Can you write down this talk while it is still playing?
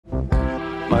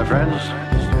My friends,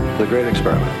 the great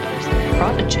experiment.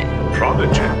 Prodigy.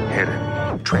 Prodigy.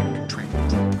 Hidden. Trick.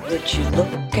 Would you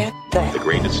look at that? The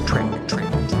greatest trick. And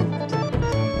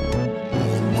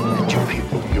you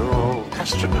people, you're all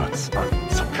astronauts on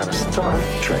some kind of Star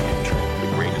Trek.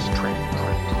 The greatest trick.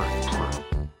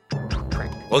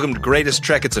 Welcome to Greatest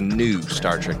Trek. It's a new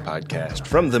Star Trek podcast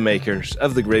from the makers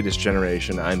of The Greatest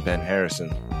Generation. I'm Ben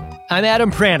Harrison. I'm Adam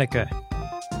Pranica.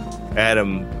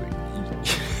 Adam,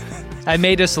 I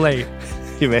made us late.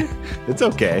 it's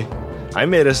okay. I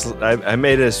made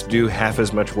us do half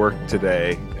as much work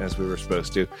today as we were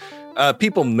supposed to.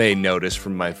 People may notice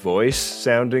from my voice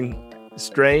sounding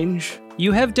strange.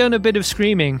 You have done a bit of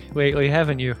screaming lately,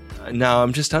 haven't you? No,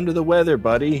 I'm just under the weather,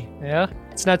 buddy. Yeah?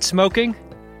 It's not smoking?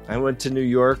 I went to New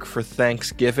York for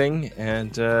Thanksgiving,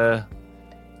 and the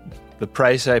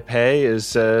price I pay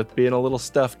is being a little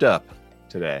stuffed up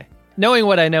today. Knowing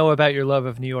what I know about your love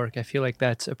of New York, I feel like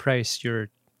that's a price you're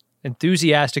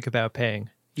enthusiastic about paying.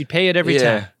 You'd pay it every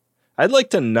time. I'd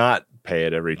like to not pay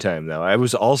it every time, though. I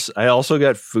also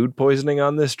got food poisoning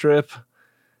on this trip,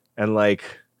 and I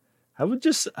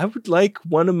would like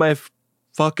one of my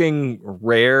fucking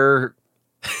rare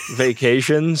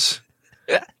vacations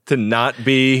to not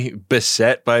be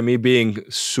beset by me being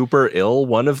super ill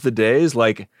one of the days.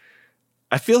 Like,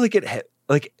 I feel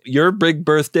like your big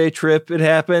birthday trip, it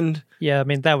happened. Yeah, I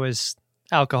mean, that was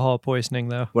alcohol poisoning,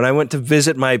 though. When I went to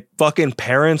visit my fucking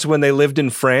parents when they lived in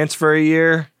France for a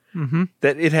year,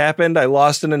 that it happened. I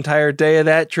lost an entire day of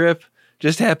that trip.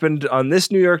 Just happened on this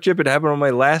New York trip. It happened on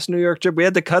my last New York trip. We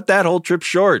had to cut that whole trip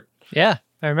short. Yeah,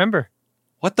 I remember.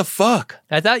 What the fuck?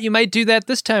 I thought you might do that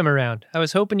this time around. I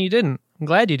was hoping you didn't. I'm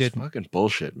glad you didn't. Fucking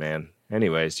bullshit, man.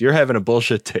 Anyways, you're having a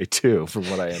bullshit day too, from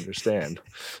what I understand.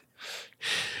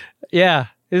 Yeah,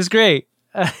 it was great.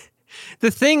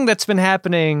 The thing that's been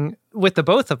happening with the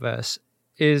both of us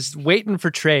is waiting for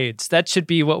trades. That should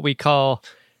be what we call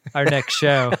our next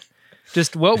show.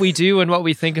 Just what we do and what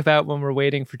we think about when we're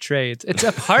waiting for trades. It's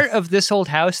a part of this old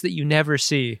house that you never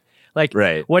see.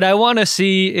 Right. What I want to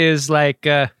see is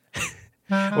we're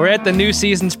at the new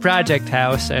season's project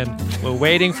house and we're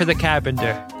waiting for the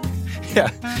carpenter. Yeah.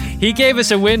 He gave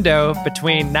us a window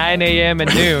between 9 a.m.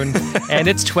 and noon, and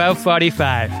it's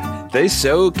 12:45. They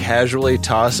so casually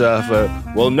toss off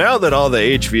well, now that all the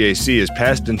HVAC is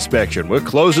past inspection, we're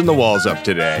closing the walls up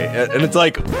today. And it's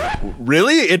like,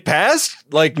 really? It passed?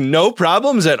 Like, no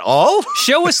problems at all?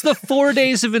 Show us the 4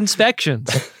 days of inspections.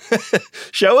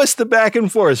 Show us the back and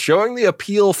forth, showing the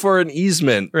appeal for an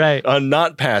easement right. on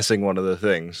not passing one of the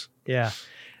things. Yeah.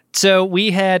 So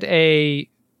we had a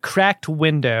cracked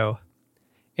window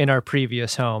in our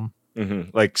previous home. Mm-hmm.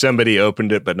 Like somebody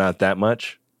opened it, but not that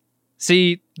much.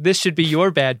 See, this should be your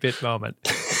bad bit moment.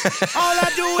 All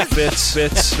I do is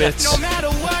Fits. no matter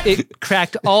what. It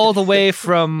cracked all the way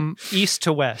from east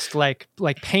to west, like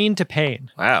pane to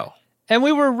pane. Wow. And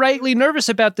we were rightly nervous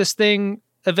about this thing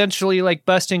eventually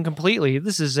busting completely.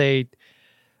 This is a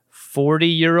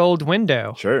 40-year-old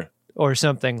window. Sure. Or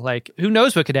something. Who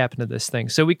knows what could happen to this thing?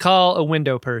 So we call a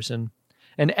window person,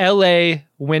 an LA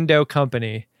window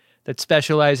company that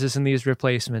specializes in these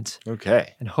replacements.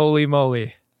 Okay. And holy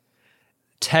moly,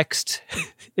 text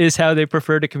is how they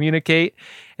prefer to communicate,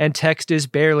 and text is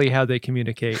barely how they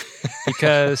communicate,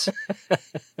 because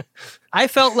I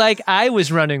felt like I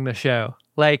was running the show.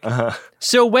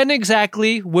 So when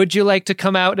exactly would you like to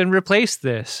come out and replace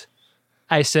this?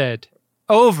 I said,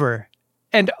 over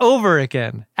and over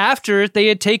again, after they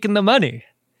had taken the money.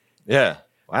 Yeah.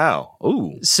 Wow.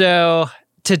 Ooh. So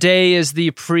today is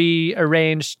the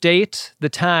pre-arranged date. The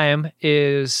time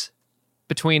is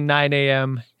between 9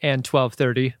 a.m. and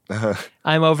 12:30.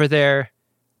 I'm over there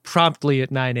promptly at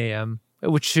 9 a.m.,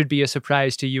 which should be a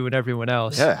surprise to you and everyone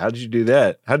else. Yeah, how did you do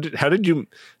that? How did you...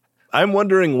 I'm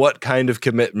wondering what kind of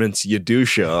commitments you do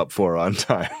show up for on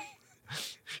time.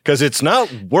 Because it's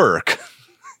not work.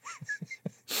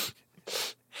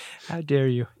 How dare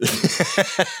you?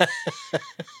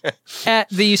 At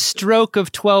the stroke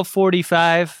of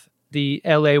 12:45, the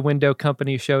LA window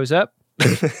company shows up,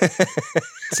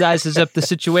 sizes up the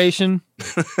situation,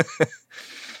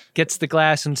 gets the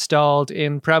glass installed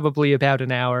in probably about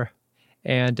an hour.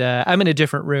 And I'm in a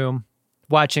different room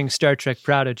watching Star Trek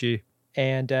Prodigy.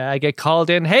 And I get called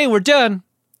in, hey, we're done.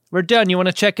 We're done. You want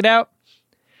to check it out?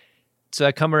 So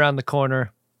I come around the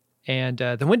corner, and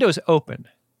the window's open.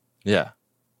 Yeah.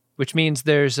 Which means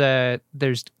there's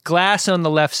glass on the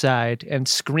left side and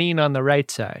screen on the right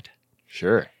side.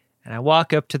 Sure. And I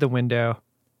walk up to the window,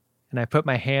 and I put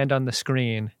my hand on the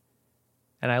screen,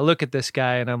 and I look at this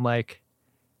guy, and I'm like,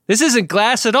 this isn't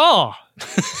glass at all.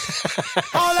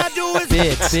 All I do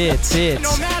is Bits.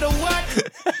 no matter what.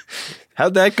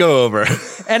 How'd that go over?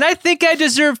 And I think I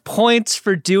deserve points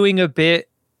for doing a bit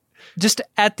just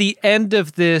at the end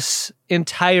of this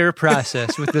entire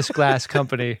process with this glass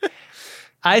company.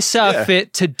 I saw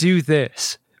fit to do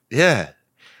this. Yeah.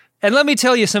 And let me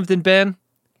tell you something, Ben.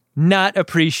 Not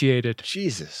appreciated.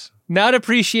 Jesus. Not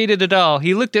appreciated at all.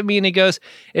 He looked at me and he goes,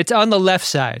 "It's on the left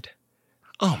side."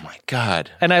 Oh my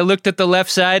God. And I looked at the left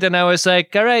side and I was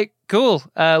like, "All right, cool.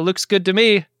 Looks good to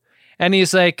me." And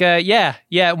he's like, yeah,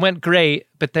 it went great.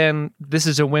 But then this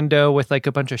is a window with like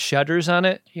a bunch of shutters on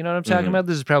it. You know what I'm talking about?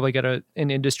 This has probably got an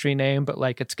industry name, but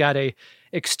like it's got a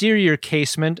exterior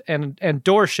casement and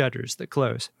door shutters that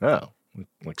close. Oh,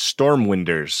 like storm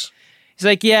windows. He's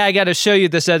like, "Yeah, I got to show you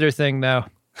this other thing though."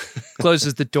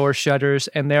 Closes the door shutters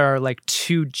and there are like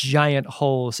 2 giant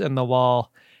holes in the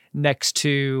wall next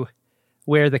to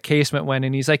where the casement went.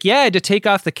 And he's like, "Yeah, I had to take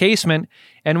off the casement.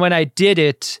 And when I did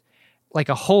it, like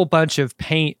a whole bunch of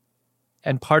paint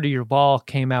and part of your wall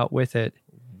came out with it."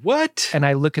 What? And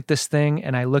I look at this thing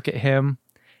and I look at him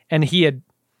and he had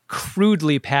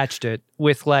crudely patched it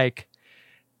with like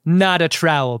not a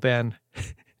trowel, Ben.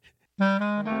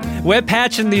 We're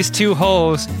patching these 2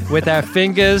 holes with our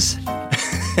fingers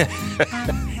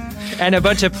and a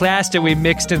bunch of plaster we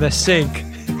mixed in the sink.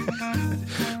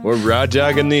 We're raw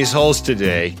dogging these holes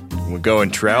today. We're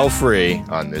going trowel free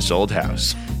on this old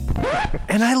house.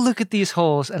 And I look at these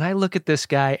holes and I look at this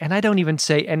guy and I don't even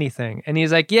say anything. And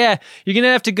he's like, "Yeah, you're going to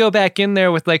have to go back in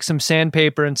there with like some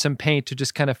sandpaper and some paint to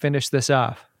just kind of finish this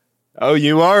off." Oh,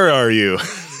 you are you?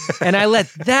 And I let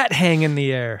that hang in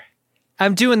the air.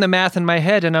 I'm doing the math in my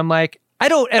head and I'm like, I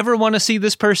don't ever want to see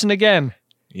this person again.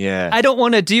 Yeah. I don't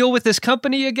want to deal with this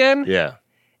company again. Yeah.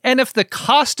 And if the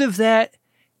cost of that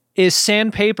is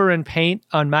sandpaper and paint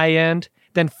on my end,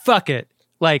 then fuck it.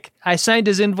 Like, I signed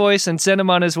his invoice and sent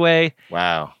him on his way.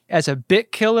 Wow. As a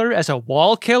bit killer, as a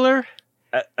wall killer,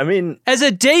 I mean, as a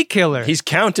day killer. he's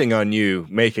counting on you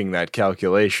making that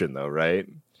calculation, though, right?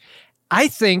 I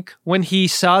think when he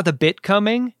saw the bit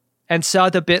coming and saw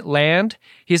the bit land,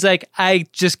 he's like, "I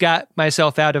just got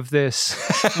myself out of this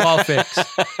wall fix.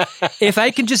 If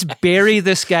I can just bury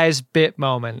this guy's bit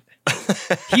moment,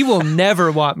 he will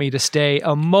never want me to stay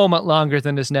a moment longer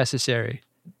than is necessary."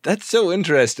 That's so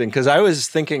interesting because I was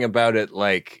thinking about it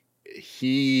like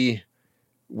he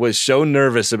was so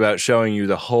nervous about showing you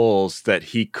the holes that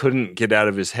he couldn't get out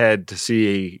of his head to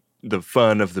see the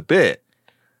fun of the bit.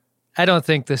 I don't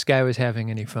think this guy was having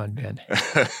any fun, Ben.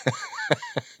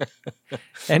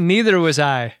 And neither was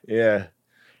I. Yeah.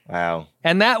 Wow.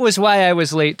 And that was why I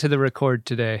was late to the record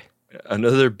today.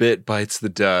 Another bit bites the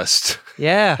dust.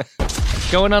 Yeah.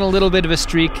 Going on a little bit of a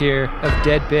streak here of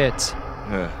dead bits.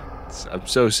 I'm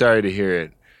so sorry to hear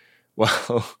it.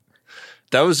 Well,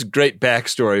 that was a great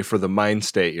backstory for the mind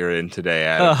state you're in today,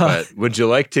 Adam. But would you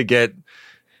like to get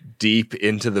deep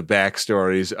into the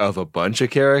backstories of a bunch of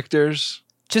characters?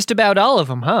 Just about all of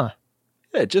them, huh?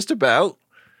 Yeah, just about.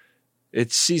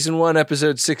 It's season 1,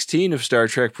 episode 16 of Star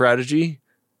Trek Prodigy,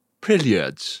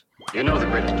 Preludes. You know the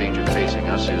greatest danger facing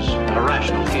us is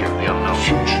irrational fear of the unknown.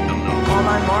 On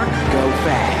my mark, go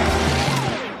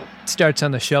fast. Starts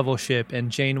on the shovel ship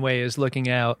and Janeway is looking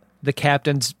out the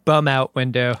captain's bum out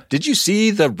window. Did you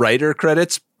see the writer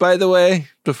credits, by the way,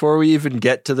 before we even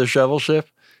get to the shovel ship?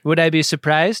 Would I be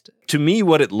surprised? To me,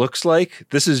 what it looks like,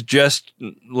 this is just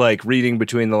like reading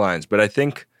between the lines, but I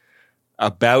think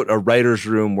about a writer's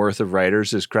room worth of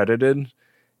writers is credited.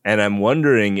 And I'm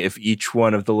wondering if each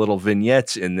one of the little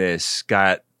vignettes in this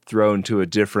got thrown to a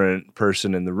different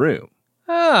person in the room.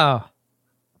 Oh.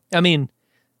 I mean,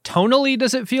 tonally,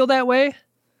 does it feel that way?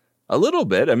 A little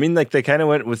bit. I mean, like they kind of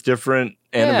went with different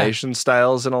animation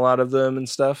styles in a lot of them and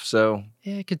stuff. So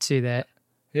yeah, I could see that.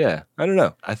 Yeah, I don't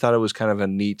know. I thought it was kind of a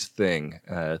neat thing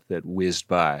that whizzed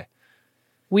by.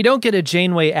 We don't get a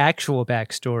Janeway actual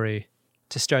backstory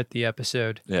to start the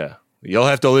episode. Yeah. You'll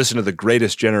have to listen to The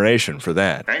Greatest Generation for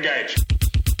that. Engage.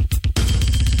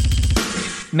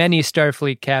 Many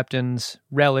Starfleet captains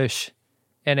relish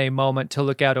in a moment to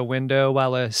look out a window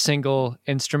while a single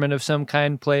instrument of some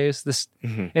kind plays.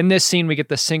 In this scene, we get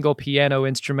the single piano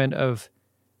instrument of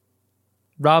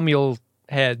Romulan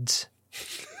heads.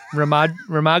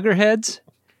 Ramager heads?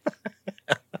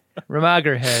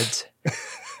 Ramager heads.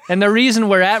 And the reason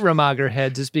we're at Ramager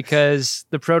heads is because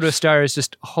the protostar is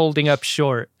just holding up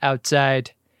short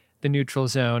outside the neutral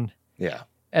zone. Yeah.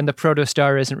 And the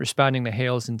protostar isn't responding to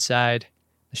hails inside.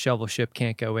 The shovel ship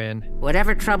can't go in.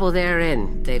 Whatever trouble they're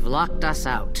in, they've locked us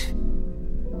out.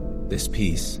 This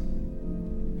piece,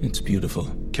 it's beautiful.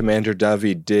 Commander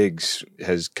David Diggs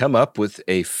has come up with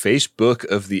a Facebook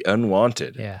of the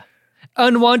unwanted. Yeah.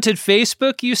 Unwanted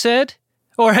Facebook, you said?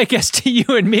 Or I guess to you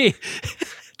and me.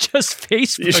 just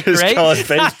Facebook, You just right? call it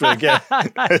Facebook. Yeah.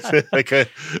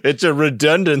 It's a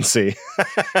redundancy.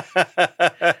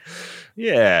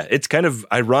 Yeah, it's kind of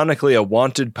ironically a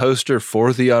wanted poster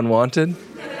for the unwanted.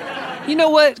 You know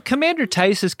what? Commander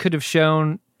Tysus could have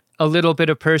shown a little bit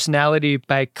of personality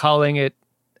by calling it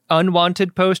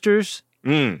unwanted posters.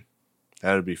 That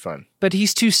would be fun. But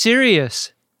he's too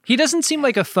serious. He doesn't seem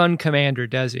like a fun commander,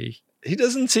 does he? He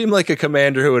doesn't seem like a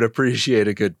commander who would appreciate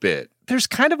a good bit. There's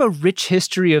kind of a rich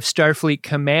history of Starfleet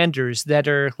commanders that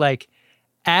are like,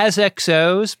 as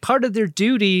XOs, part of their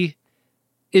duty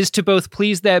is to both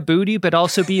please that booty, but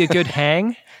also be a good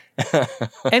hang.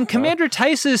 And Commander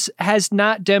Tysus has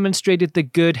not demonstrated the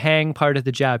good hang part of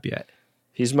the job yet.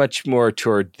 He's much more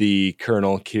toward the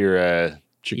Colonel Kira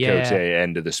Chakotay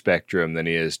end of the spectrum than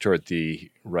he is toward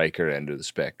the Riker end of the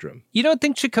spectrum. You don't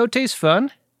think Chakotay's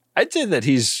fun? I'd say that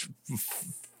he's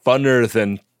funner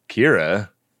than Kira.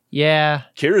 Yeah.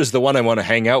 Kira's the one I want to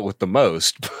hang out with the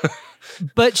most.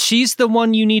 But she's the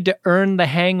one you need to earn the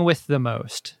hang with the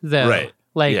most, though. Right.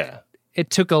 Like, yeah. It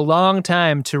took a long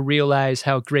time to realize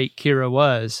how great Kira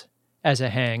was as a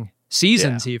hang.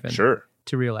 Seasons, even. Sure.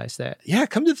 To realize that. Yeah,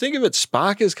 come to think of it,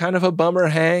 Spock is kind of a bummer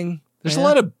hang. There's a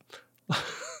lot of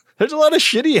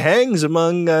shitty hangs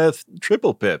among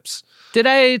triple pips. Did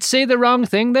I say the wrong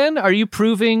thing then? Are you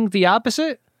proving the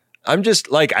opposite? I'm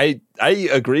just like, I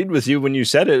agreed with you when you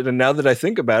said it, and now that I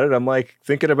think about it, I'm like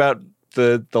thinking about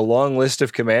the long list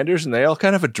of commanders, and they all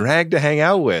kind of a drag to hang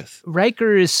out with.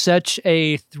 Riker is such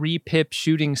a 3-pip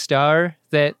shooting star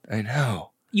that I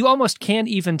know. You almost can't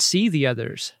even see the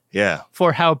others. Yeah.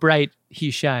 For how bright he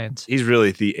shines. He's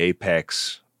really the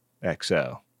apex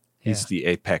XO. He's the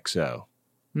apexo.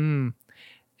 Apexo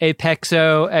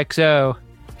XO.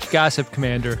 Gossip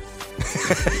Commander.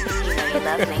 You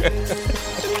love me.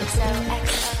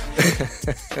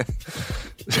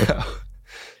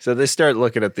 So they start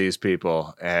looking at these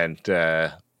people and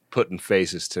putting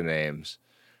faces to names.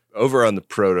 Over on the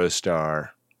Protostar,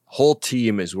 whole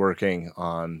team is working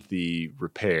on the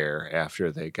repair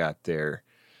after they got their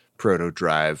proto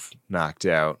drive knocked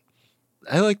out.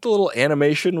 I like the little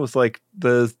animation with like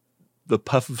the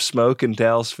puff of smoke in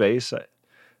Dal's face.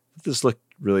 This looked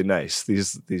really nice.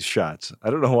 These shots.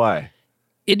 I don't know why.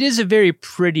 It is a very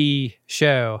pretty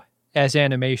show as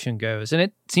animation goes, and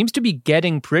it seems to be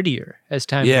getting prettier as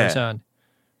time goes on.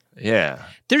 Yeah.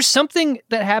 There's something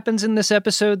that happens in this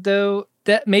episode, though,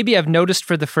 that maybe I've noticed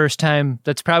for the first time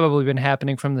that's probably been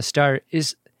happening from the start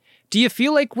is, do you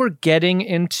feel like we're getting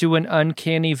into an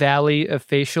uncanny valley of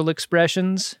facial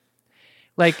expressions?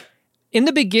 Like, in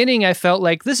the beginning, I felt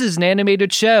like this is an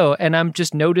animated show, and I'm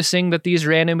just noticing that these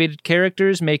are animated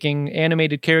characters making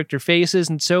animated character faces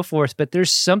and so forth, but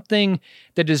there's something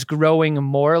that is growing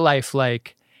more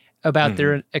lifelike about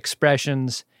their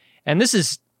expressions. And this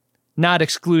is not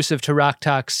exclusive to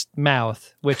Rok-Tahk's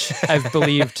mouth, which I've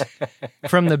believed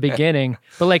from the beginning.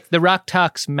 But like the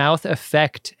Rok-Tahk's mouth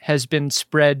effect has been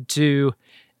spread to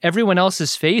everyone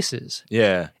else's faces.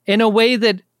 Yeah. In a way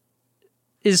that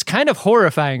is kind of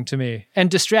horrifying to me and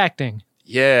distracting.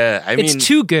 Yeah, I mean, it's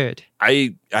too good.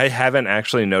 I haven't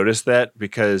actually noticed that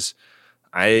because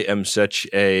I am such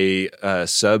a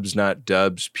subs not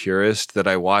dubs purist that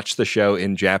I watch the show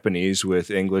in Japanese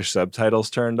with English subtitles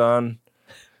turned on.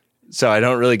 So I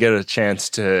don't really get a chance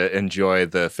to enjoy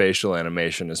the facial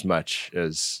animation as much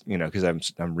as, you know, because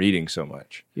I'm reading so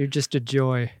much. You're just a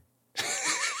joy.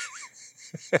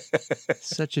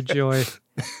 Such a joy.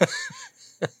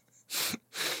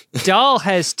 Dal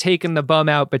has taken the bum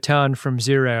out baton from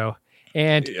Zero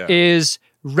and is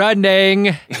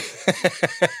running.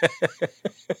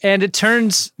 And it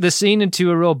turns the scene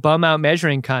into a real bum out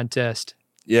measuring contest.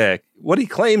 Yeah. What he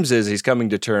claims is he's coming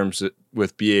to terms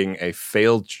with being a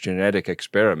failed genetic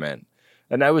experiment.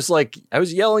 And I was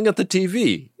yelling at the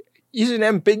TV. He's an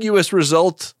ambiguous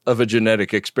result of a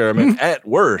genetic experiment at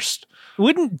worst.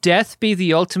 Wouldn't death be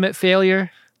the ultimate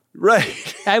failure?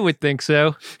 Right. I would think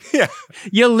so. Yeah.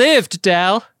 You lived,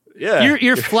 Dal. Yeah.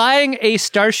 You're flying a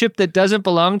starship that doesn't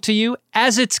belong to you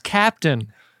as its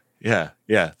captain. Yeah.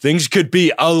 Yeah. Things could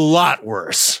be a lot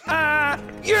worse.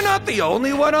 You're not the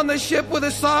only one on the ship with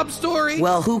a sob story.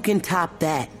 Well, who can top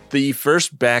that? The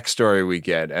first backstory we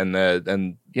get,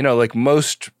 and you know, like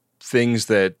most things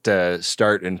that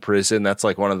start in prison, that's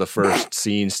like one of the first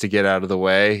scenes to get out of the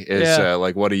way is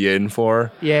like, what are you in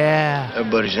for? Yeah.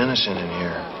 Everybody's innocent in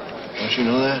here. Don't you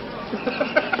know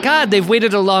that? God, they've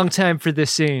waited a long time for this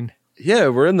scene. Yeah,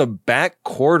 we're in the back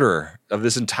quarter of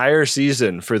this entire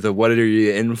season for the what are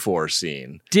you in for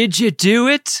scene. Did you do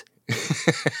it?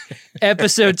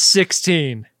 Episode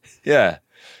 16. Yeah.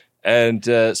 And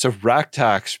so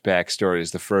Rok-Tahk's backstory is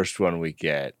the first one we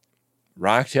get.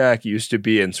 Rocktack used to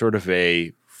be in sort of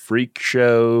a freak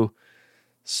show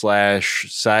 /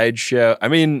 sideshow. I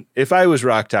mean, if I was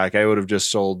Rocktack, I would have just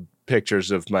sold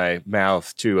pictures of my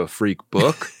mouth to a freak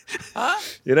book. Huh?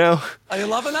 You know? Are you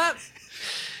loving that?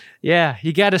 Yeah,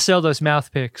 you got to sell those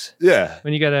mouth pics. Yeah.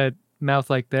 When you got a mouth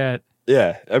like that.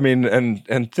 Yeah. I mean,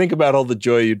 and think about all the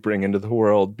joy you'd bring into the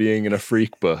world being in a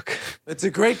freak book. It's a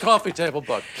great coffee table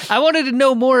book. I wanted to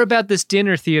know more about this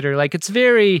dinner theater. Like, it's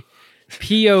very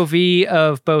POV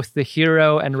of both the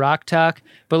hero and Rocktack.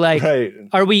 But, like,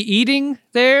 Are we eating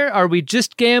there? Are we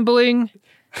just gambling?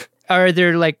 Are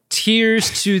there, like,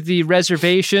 tiers to the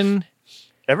reservation?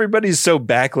 Everybody's so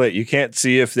backlit, you can't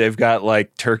see if they've got,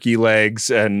 like, turkey legs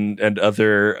and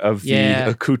other of the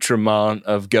accoutrement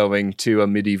of going to a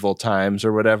medieval times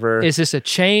or whatever. Is this a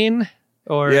chain?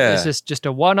 Or is this just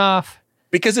a one-off?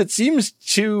 Because it seems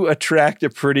to attract a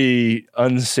pretty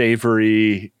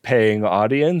unsavory paying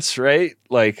audience, right?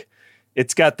 Like,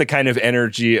 it's got the kind of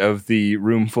energy of the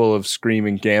room full of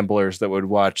screaming gamblers that would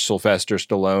watch Sylvester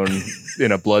Stallone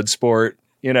in a blood sport,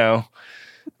 you know?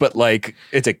 But, like,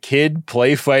 it's a kid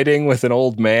play fighting with an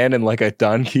old man in, like, a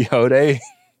Don Quixote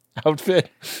outfit.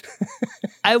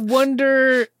 I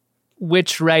wonder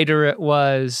which writer it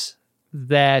was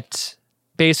that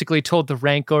basically told the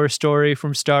Rancor story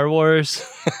from Star Wars.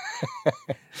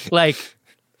 Like,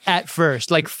 at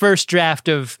first, like, first draft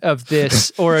of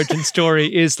this origin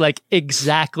story is, like,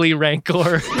 exactly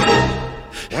Rancor.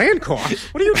 Rancor?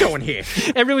 What are you doing here?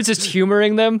 Everyone's just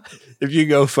humoring them. If you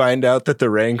go find out that the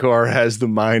Rancor has the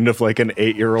mind of, like, an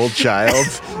 8-year-old child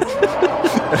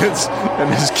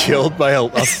and is killed by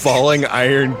a falling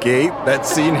iron gate, that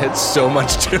scene hits so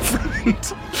much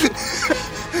different.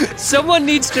 Someone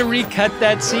needs to recut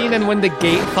that scene, and when the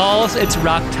gate falls, it's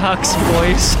Rocktack's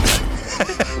voice.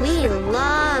 We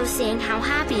love seeing how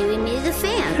happy we made the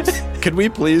fans. Could we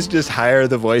please just hire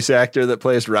the voice actor that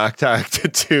plays Rocktack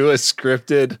to do a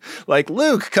scripted, like,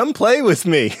 Luke, come play with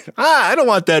me. I don't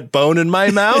want that bone in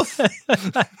my mouth.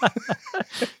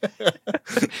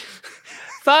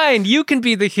 Fine, you can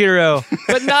be the hero,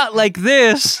 but not like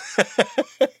this.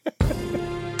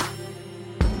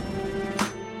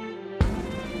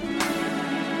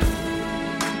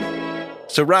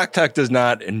 So Rocktack does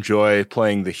not enjoy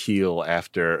playing the heel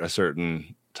after a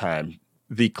certain time.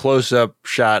 The close-up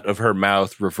shot of her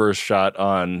mouth, reverse shot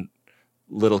on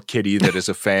little kitty that is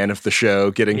a fan of the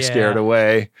show getting scared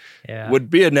away would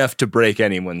be enough to break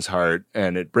anyone's heart,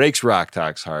 and it breaks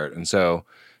Rocktack's heart. And so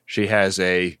she has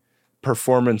a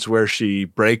performance where she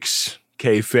breaks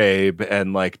kayfabe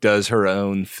and, like, does her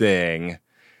own thing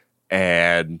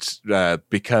and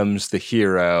becomes the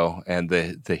hero, and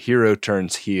the hero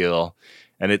turns heel,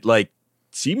 and it, like,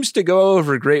 seems to go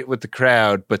over great with the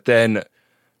crowd, but then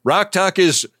Rocktack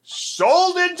is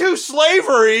sold into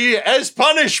slavery as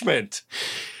punishment.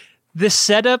 The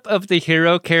setup of the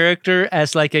hero character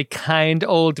as, like, a kind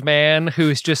old man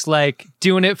who's just, like,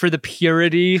 doing it for the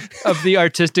purity of the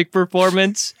artistic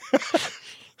performance.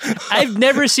 I've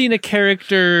never seen a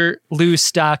character lose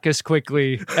stock as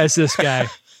quickly as this guy.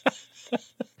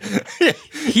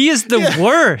 He is the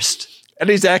worst. And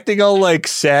he's acting all, like,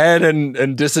 sad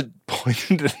and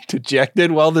disappointed and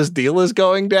dejected while this deal is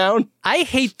going down. I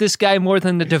hate this guy more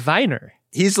than the diviner.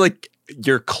 He's, like,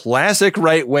 your classic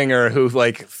right-winger who,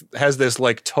 like, has this,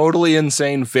 like, totally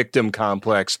insane victim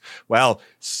complex while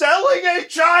selling a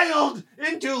child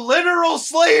into literal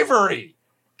slavery.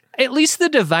 At least the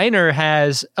diviner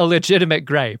has a legitimate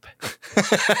gripe.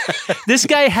 This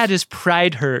guy had his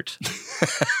pride hurt.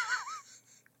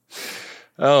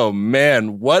 Oh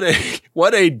man, what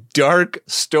a dark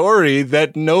story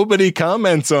that nobody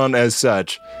comments on as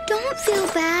such. Don't feel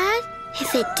bad.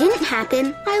 If it didn't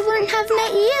happen, I wouldn't have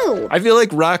met you. I feel like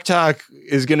Rocktack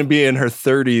is going to be in her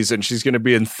 30s and she's going to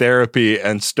be in therapy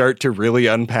and start to really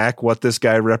unpack what this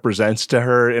guy represents to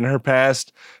her in her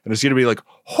past. And it's going to be like,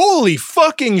 holy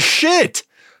fucking shit!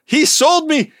 He sold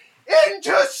me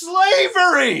into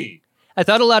slavery! I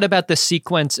thought a lot about the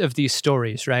sequence of these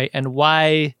stories, right? And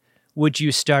why would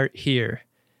you start here?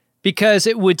 Because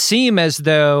it would seem as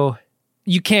though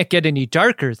you can't get any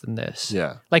darker than this.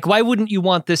 Yeah. Like, why wouldn't you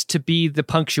want this to be the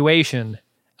punctuation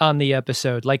on the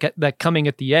episode, like that coming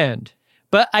at the end?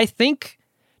 But I think,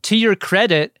 to your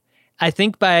credit, I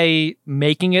think by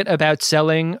making it about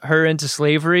selling her into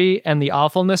slavery and the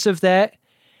awfulness of that,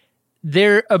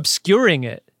 they're obscuring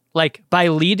it. Like, by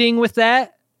leading with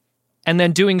that and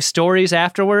then doing stories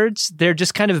afterwards, they're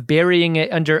just kind of burying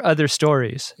it under other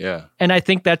stories. Yeah. And I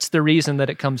think that's the reason that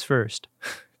it comes first.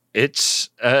 It's,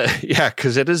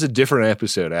 because it is a different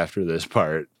episode after this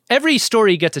part. Every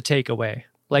story gets a takeaway,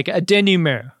 like a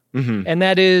denouement. Mm-hmm. And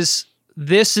that is,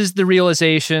 this is the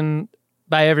realization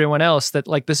by everyone else that,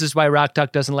 like, this is why Rock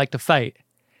Talk doesn't like to fight.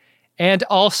 And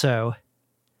also,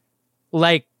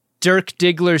 like, Dirk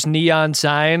Diggler's neon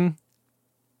sign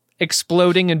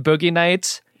exploding in Boogie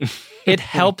Nights, it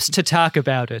helps to talk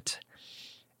about it,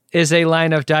 is a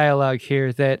line of dialogue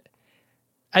here that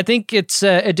I think it's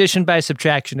addition by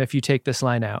subtraction if you take this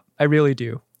line out. I really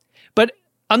do. But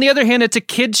on the other hand, it's a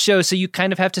kid's show, so you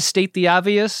kind of have to state the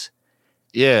obvious.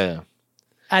 Yeah.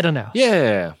 I don't know.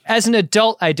 Yeah. As an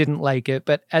adult, I didn't like it,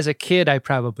 but as a kid, I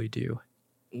probably do.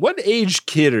 What age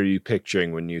kid are you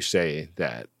picturing when you say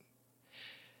that?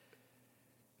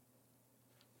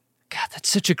 God, that's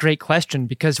such a great question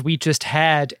because we just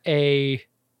had a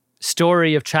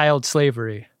story of child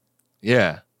slavery.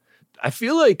 Yeah. I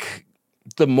feel like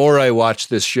the more I watch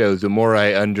this show, the more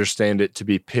I understand it to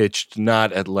be pitched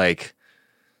not at like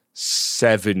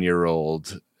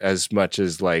 7-year-old as much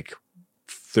as like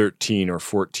 13 or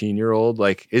 14-year-old.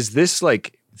 Like, is this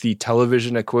like the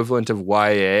television equivalent of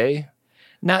YA?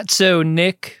 Not so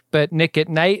Nick, but Nick at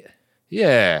Night.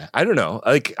 Yeah, I don't know.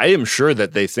 Like, I am sure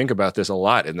that they think about this a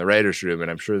lot in the writer's room, and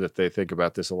I'm sure that they think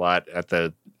about this a lot at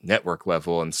the network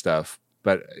level and stuff.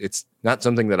 But it's not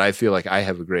something that I feel like I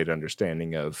have a great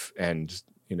understanding of. And,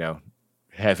 you know,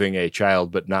 having a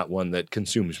child, but not one that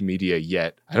consumes media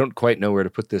yet, I don't quite know where to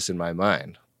put this in my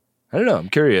mind. I don't know. I'm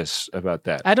curious about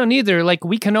that. I don't either. Like,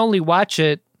 we can only watch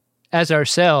it as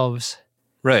ourselves.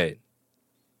 Right.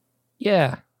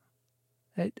 Yeah.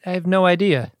 I have no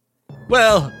idea.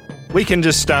 Well, we can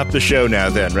just stop the show now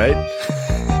then, right?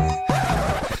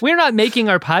 We're not making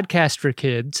our podcast for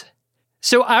kids.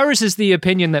 So ours is the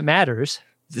opinion that matters.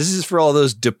 This is for all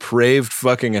those depraved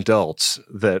fucking adults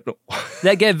that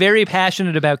get very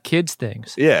passionate about kids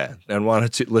things. Yeah, and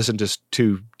wanted to listen to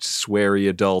two sweary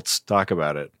adults talk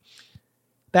about it.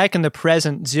 Back in the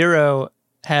present, Zero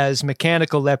has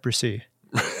mechanical leprosy.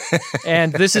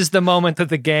 And this is the moment that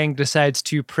the gang decides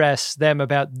to press them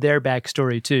about their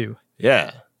backstory too.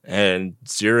 Yeah, and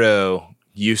Zero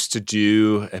used to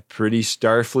do a pretty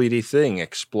Starfleet-y thing,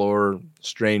 explore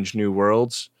strange new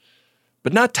worlds,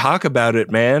 but not talk about it,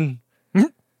 man.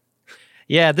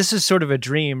 Yeah, this is sort of a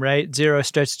dream, right? Zero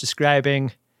starts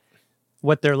describing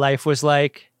what their life was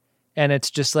like, and it's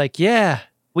just like, yeah,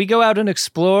 we go out and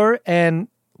explore, and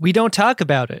we don't talk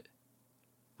about it.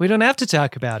 We don't have to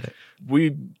talk about it.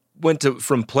 We went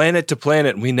from planet to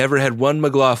planet, and we never had one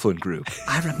McLaughlin group.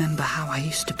 I remember how I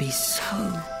used to be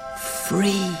so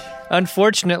free.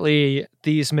 Unfortunately,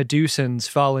 these Medusans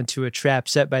fall into a trap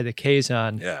set by the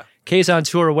Kazon. Yeah. Kazons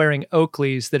who are wearing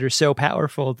Oakleys that are so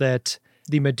powerful that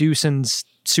the Medusans'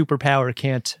 superpower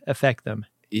can't affect them.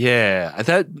 Yeah,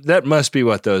 that must be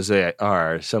what those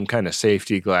are, some kind of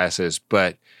safety glasses.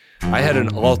 But I had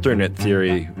an alternate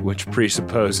theory which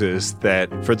presupposes that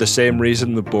for the same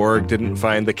reason the Borg didn't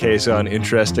find the Kazon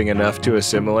interesting enough to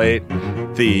assimilate,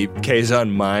 the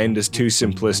Kazon mind is too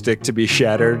simplistic to be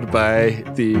shattered by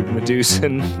the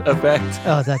Medusan effect.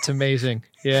 Oh, that's amazing.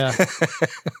 Yeah.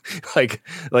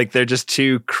 like they're just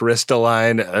too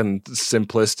crystalline and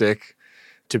simplistic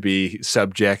to be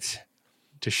subject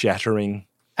to shattering.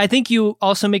 I think you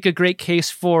also make a great case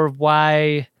for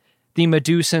why the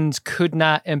Medusans could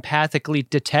not empathically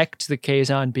detect the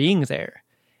Kazon being there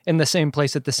in the same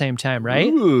place at the same time,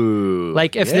 right? Ooh,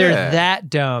 like if they're that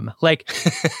dumb, like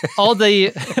all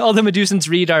the Medusans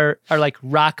read are like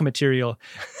rock material,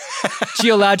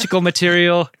 geological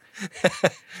material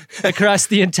across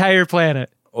the entire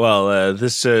planet. Well,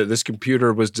 this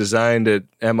computer was designed at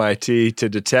MIT to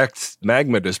detect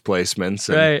magma displacements.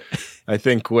 And right. I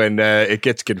think when it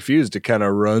gets confused, it kind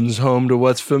of runs home to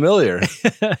what's familiar.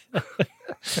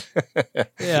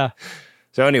 Yeah.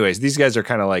 So anyways, these guys are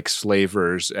kind of like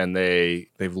slavers, and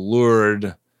they've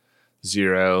lured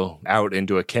Zero out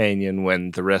into a canyon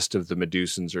when the rest of the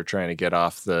Medusans are trying to get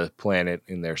off the planet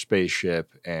in their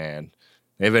spaceship, and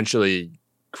they eventually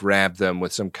grab them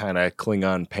with some kind of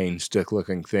Klingon pain stick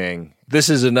looking thing. This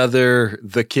is another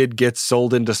the kid gets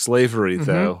sold into slavery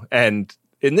though. And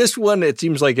in this one, it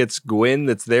seems like it's Gwyn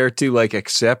that's there to like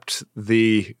accept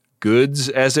the goods,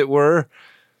 as it were.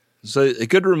 So a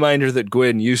good reminder that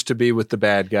Gwyn used to be with the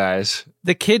bad guys.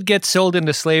 The kid gets sold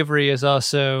into slavery is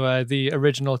also the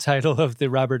original title of the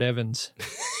Robert Evans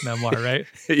memoir, right?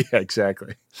 Yeah,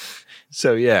 exactly.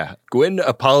 So yeah, Gwyn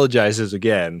apologizes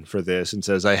again for this and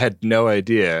says, I had no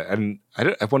idea. And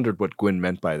I wondered what Gwyn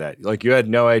meant by that. Like, you had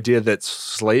no idea that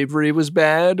slavery was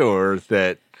bad, or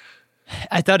that...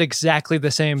 I thought exactly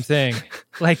the same thing.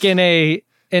 Like in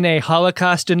a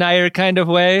Holocaust denier kind of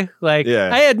way. Like,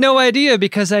 I had no idea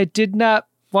because I did not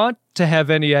want to have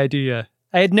any idea.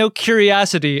 I had no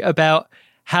curiosity about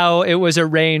how it was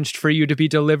arranged for you to be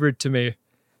delivered to me.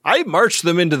 I marched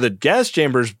them into the gas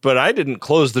chambers, but I didn't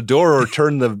close the door or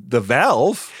turn the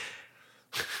valve.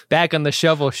 Back on the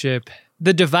shovel ship,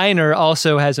 the diviner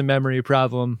also has a memory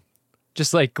problem.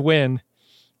 Just like Gwyn,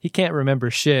 he can't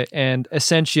remember shit. And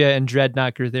Essentia and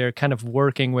Dreadnought are there kind of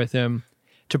working with him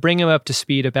to bring him up to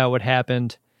speed about what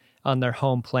happened on their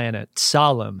home planet.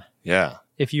 Solemn, Yeah.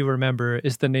 if you remember,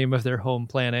 is the name of their home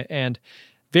planet. And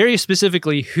very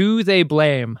specifically, who they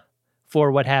blame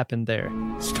for what happened there.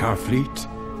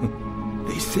 Starfleet,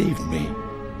 they saved me.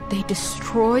 They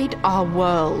destroyed our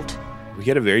world. We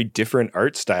get a very different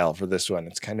art style for this one.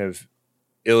 It's kind of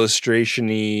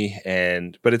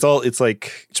illustration-y, but it's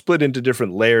like split into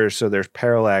different layers, so there's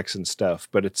parallax and stuff,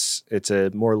 but it's a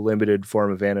more limited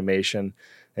form of animation.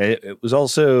 And it was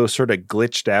also sort of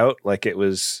glitched out, like it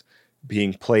was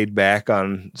being played back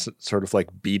on sort of like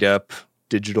beat up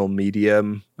digital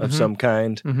medium of some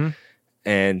kind. Mm-hmm.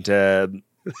 And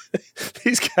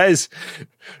these guys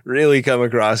really come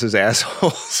across as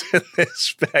assholes in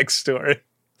this backstory.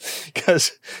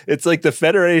 Because it's like the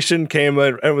Federation came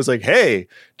and was like, hey,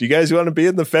 do you guys want to be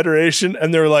in the Federation?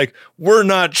 And they're like, we're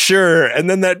not sure. And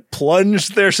then that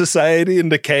plunged their society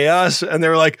into chaos. And they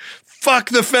were like, fuck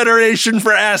the Federation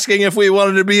for asking if we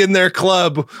wanted to be in their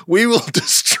club. We will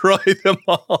destroy them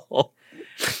all.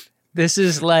 This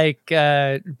is like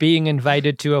being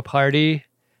invited to a party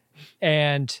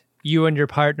and you and your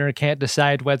partner can't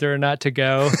decide whether or not to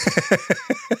go.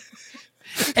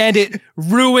 And it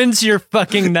ruins your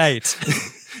fucking night.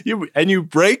 You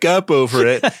break up over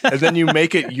it, and then you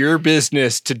make it your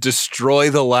business to destroy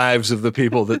the lives of the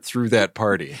people that threw that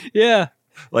party. Yeah.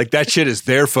 Like, that shit is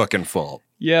their fucking fault.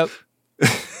 Yep.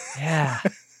 Yeah.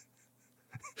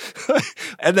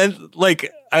 And then,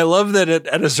 like, I love that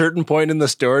at a certain point in the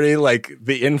story, like,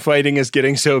 the infighting is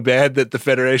getting so bad that the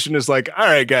Federation is like, all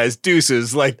right, guys,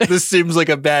 deuces. Like, this seems like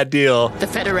a bad deal. The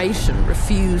Federation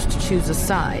refused to choose a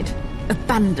side,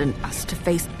 abandoned us to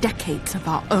face decades of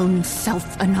our own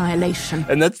self-annihilation.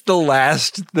 And that's the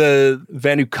last the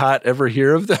Vanukat ever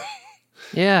hear of them.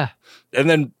 Yeah. And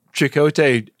then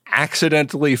Chakotay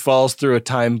accidentally falls through a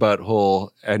time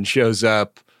butthole and shows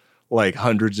up like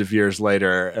hundreds of years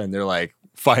later, and they're like,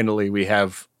 finally, we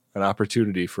have an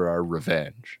opportunity for our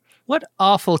revenge. What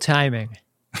awful timing.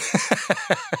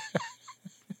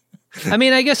 I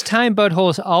mean, I guess time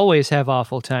buttholes always have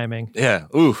awful timing. Yeah,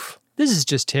 oof. This is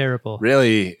just terrible.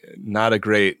 Really not a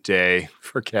great day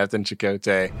for Captain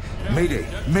Chakotay. Mayday,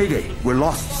 Mayday, we're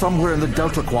lost somewhere in the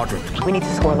Delta Quadrant. We need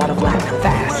to score a lot of black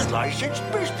fast. We're licensed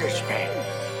businessmen.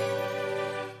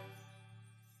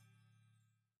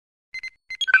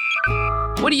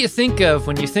 What do you think of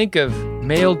when you think of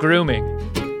male grooming?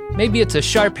 Maybe it's a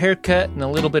sharp haircut and a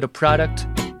little bit of product,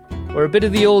 or a bit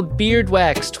of the old beard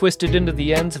wax twisted into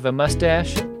the ends of a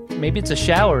mustache. Maybe it's a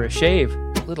shower, a shave,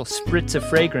 a little spritz of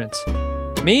fragrance.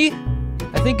 Me?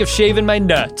 I think of shaving my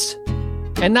nuts.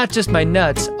 And not just my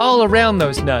nuts, all around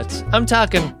those nuts. I'm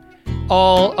talking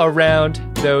all around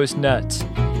those nuts.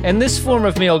 And this form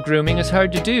of male grooming is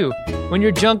hard to do when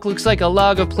your junk looks like a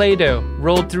log of Play-Doh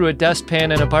rolled through a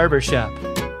dustpan in a barber shop.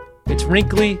 It's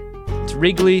wrinkly, it's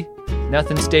wriggly,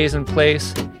 nothing stays in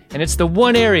place, and it's the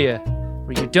one area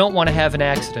where you don't want to have an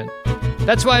accident.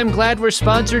 That's why I'm glad we're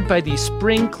sponsored by the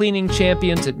spring cleaning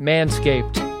champions at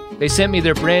Manscaped. They sent me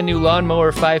their brand new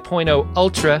Lawnmower 5.0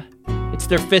 Ultra. It's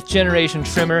their 5th generation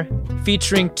trimmer,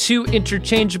 featuring 2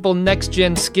 interchangeable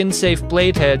next-gen skin-safe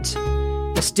blade heads,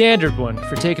 a standard one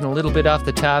for taking a little bit off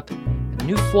the top, and a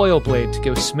new foil blade to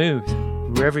go smooth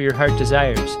wherever your heart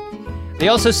desires. They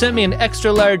also sent me an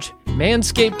extra-large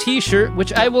Manscaped t-shirt,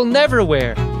 which I will never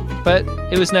wear, but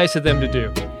it was nice of them to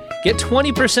do. Get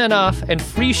 20% off and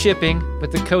free shipping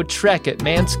with the code TREK at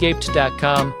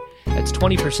manscaped.com. That's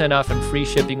 20% off and free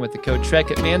shipping with the code TREK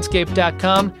at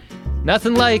manscaped.com.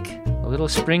 Nothing like a little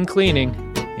spring cleaning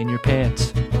in your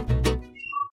pants.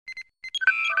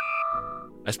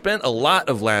 I spent a lot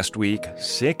of last week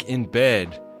sick in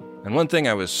bed. And one thing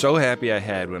I was so happy I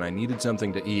had when I needed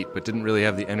something to eat but didn't really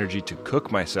have the energy to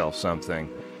cook myself something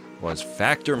was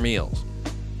Factor meals.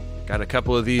 Got a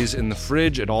couple of these in the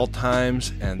fridge at all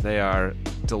times, and they are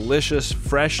delicious,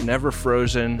 fresh, never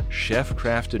frozen,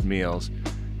 chef-crafted meals.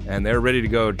 And they're ready to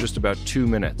go in just about 2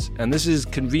 minutes. And this is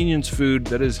convenience food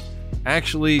that is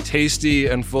actually tasty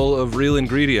and full of real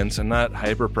ingredients and not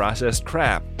hyper-processed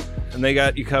crap. And they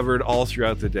got you covered all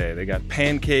throughout the day. They got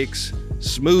pancakes,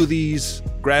 smoothies,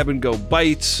 grab-and-go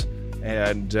bites,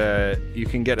 and you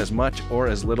can get as much or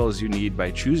as little as you need by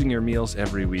choosing your meals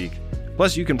every week.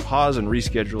 Plus, you can pause and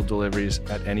reschedule deliveries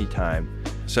at any time.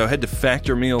 So head to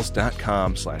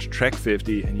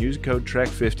factormeals.com/Trek50 and use code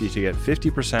Trek50 to get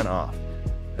 50% off.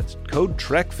 That's code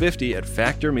TREK50 at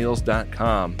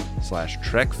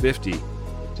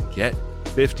factormeals.com/TREK50 to get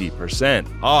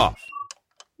 50% off.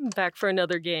 Back for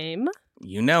another game.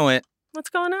 You know it. What's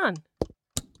going on?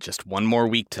 Just one more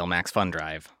week till Max Fun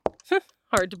Drive.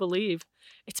 Hard to believe.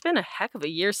 It's been a heck of a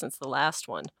year since the last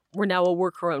one. We're now a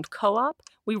worker-owned co-op.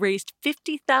 We raised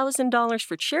 $50,000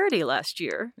 for charity last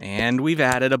year. And we've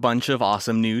added a bunch of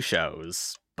awesome new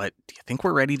shows. But do you think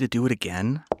we're ready to do it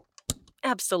again?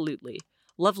 Absolutely.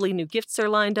 Lovely new gifts are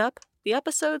lined up. The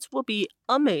episodes will be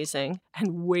amazing.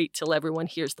 And wait till everyone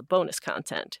hears the bonus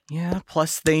content. Yeah,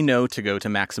 plus they know to go to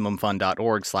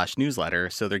MaximumFun.org/newsletter,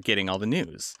 so they're getting all the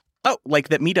news. Oh, like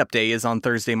that meetup day is on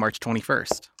Thursday, March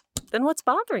 21st. Then what's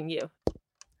bothering you?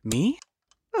 Me?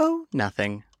 Oh,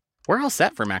 nothing. We're all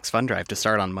set for Max Fun Drive to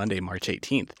start on Monday, March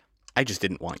 18th. I just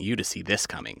didn't want you to see this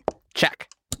coming. Check.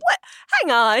 What?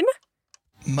 Hang on.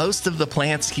 Most of the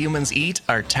plants humans eat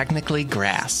are technically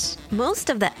grass.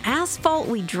 Most of the asphalt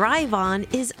we drive on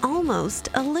is almost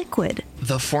a liquid.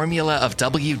 The formula of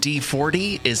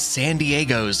WD-40 is San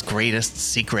Diego's greatest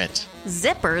secret.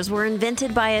 Zippers were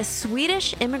invented by a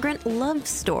Swedish immigrant love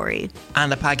story. On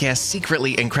the podcast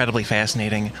Secretly Incredibly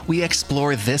Fascinating, we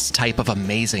explore this type of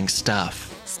amazing stuff.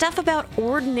 Stuff about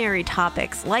ordinary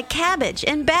topics like cabbage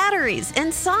and batteries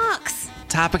and socks.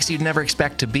 Topics you'd never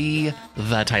expect to be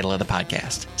the title of the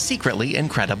podcast. Secretly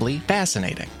Incredibly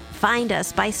Fascinating. Find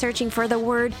us by searching for the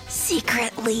word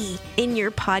secretly in your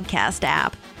podcast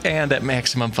app. And at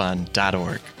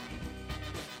MaximumFun.org.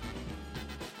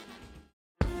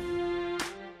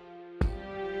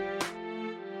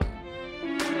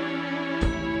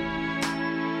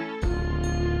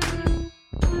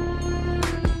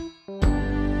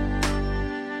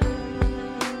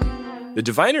 The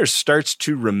diviner starts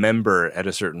to remember at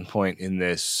a certain point in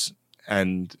this,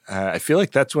 and I feel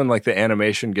like that's when like the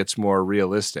animation gets more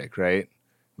realistic, right?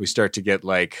 We start to get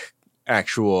like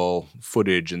actual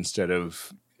footage instead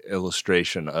of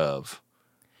illustration of.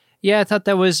 Yeah, I thought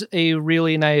that was a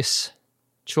really nice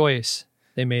choice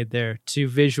they made there to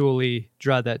visually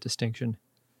draw that distinction.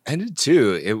 I did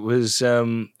too. It was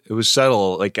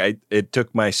subtle. Like it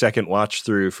took my second watch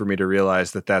through for me to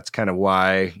realize that that's kind of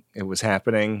why it was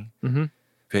happening. Mm-hmm.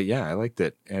 But yeah, I liked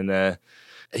it. And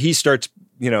he starts,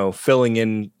 filling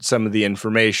in some of the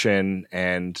information.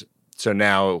 And so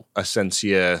now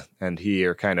Essentia and he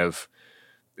are kind of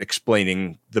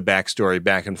explaining the backstory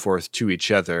back and forth to each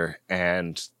other.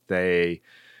 And they,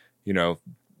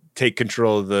 take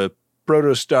control of the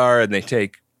Protostar and they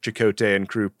take Chakotay and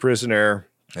crew prisoner.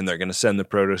 And they're going to send the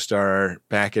Protostar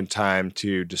back in time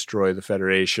to destroy the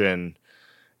Federation.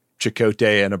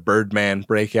 Chakotay and a Birdman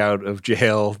break out of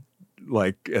jail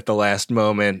like at the last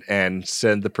moment and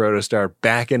send the Protostar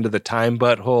back into the time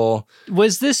butthole.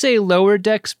 Was this a lower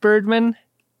decks Birdman?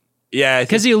 Yeah.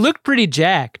 Because he looked pretty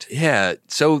jacked. Yeah.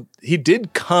 So he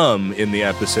did come in the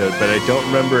episode, but I don't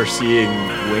remember seeing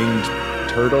winged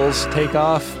turtles take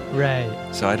off. Right.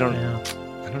 So I don't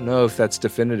know if that's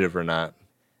definitive or not.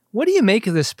 What do you make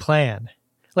of this plan?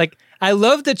 Like, I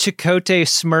love that Chakotay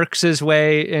smirks his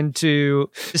way into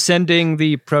sending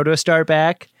the Protostar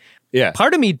back. Yeah.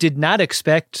 Part of me did not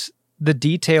expect the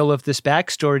detail of this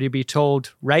backstory to be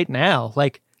told right now.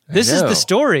 Like, this is the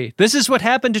story. This is what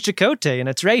happened to Chakotay, and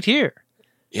it's right here.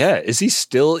 Yeah. Is he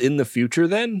still in the future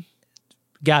then?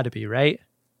 Gotta be, right?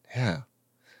 Yeah.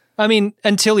 I mean,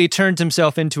 until he turns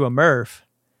himself into a Murph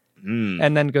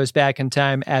and then goes back in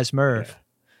time as Murph. Yeah.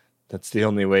 That's the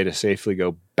only way to safely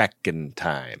go back in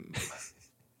time.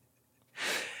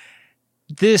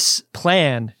 This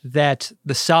plan that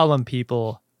the Solemn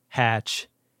people hatch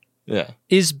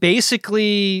is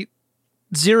basically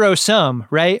zero sum,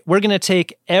 right? We're going to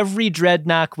take every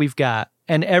dreadnought we've got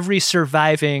and every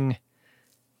surviving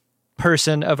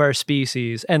person of our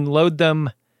species and load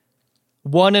them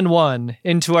one and one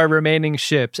into our remaining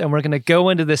ships. And we're going to go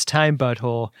into this time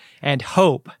butthole and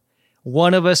hope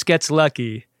one of us gets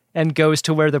lucky and goes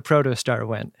to where the Protostar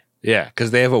went. Yeah,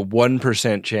 because they have a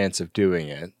 1% chance of doing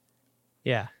it.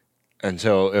 Yeah. And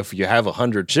so if you have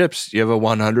 100 ships, you have a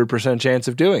 100% chance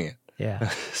of doing it. Yeah.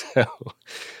 So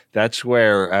that's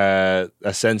where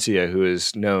Essentia, who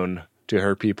is known to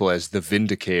her people as the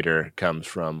Vindicator, comes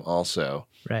from also.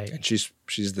 Right. And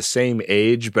she's the same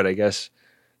age, but I guess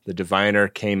the Diviner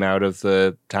came out of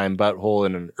the time butthole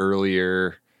in an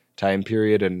earlier time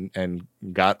period and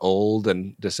got old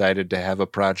and decided to have a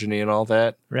progeny and all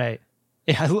that. Right.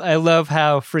 Yeah, I love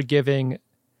how forgiving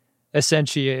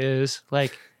Essentia is.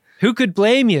 Like, who could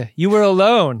blame you? You were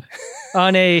alone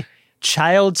on a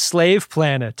child slave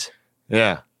planet.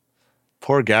 Yeah.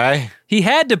 Poor guy. He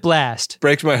had to blast.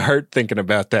 Breaks my heart thinking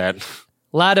about that.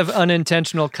 A lot of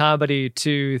unintentional comedy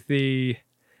to the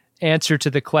answer to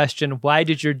the question, why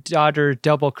did your daughter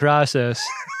double cross us?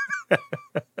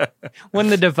 When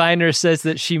the diviner says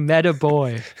that she met a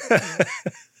boy.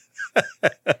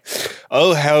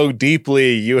 Oh, how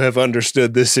deeply you have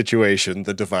understood this situation,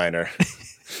 the diviner.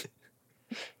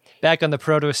 Back on the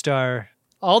Protostar,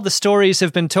 all the stories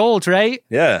have been told, right?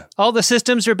 Yeah. All the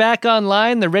systems are back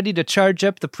online. They're ready to charge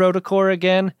up the protocore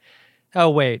again. Oh,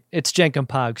 wait, it's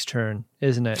Jenkinpog's turn,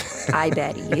 isn't it? I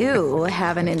bet you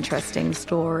have an interesting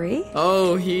story.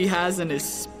 Oh, he has an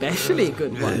especially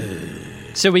good one.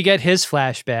 So we get his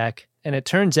flashback, and it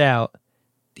turns out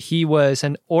he was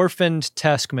an orphaned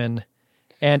Tuskman,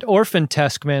 and orphaned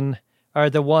Tuskmen are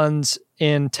the ones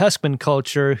in Tuskman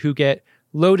culture who get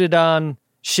loaded on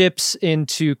ships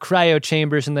into cryo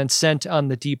chambers and then sent on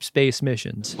the deep space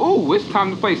missions. Oh, it's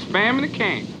time to play Spam in the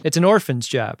Can. It's an orphan's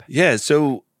job. Yeah,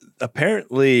 so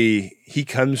apparently he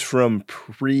comes from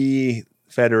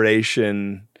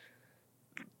pre-Federation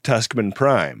Tuskman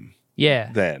Prime.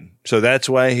 Yeah. Then. So that's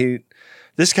why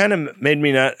this kind of made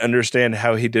me not understand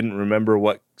how he didn't remember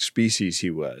what species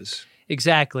he was.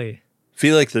 Exactly.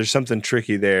 Feel like there's something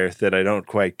tricky there that I don't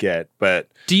quite get, but...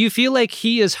 Do you feel like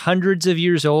he is hundreds of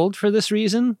years old for this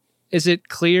reason? Is it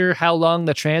clear how long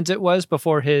the transit was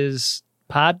before his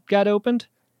pod got opened?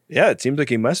 Yeah, it seems like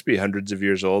he must be hundreds of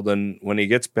years old, and when he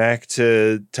gets back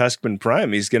to Tuskman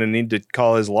Prime, he's going to need to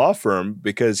call his law firm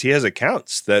because he has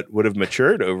accounts that would have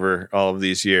matured over all of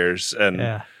these years,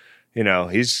 and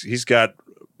he's got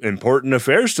important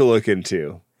affairs to look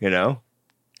into,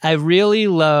 I really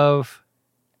love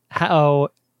how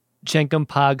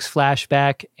Jenkinpog's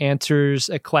flashback answers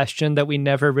a question that we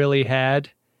never really had.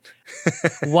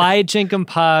 Why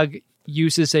Jenkinpog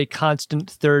uses a constant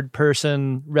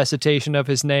third-person recitation of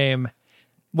his name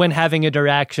when having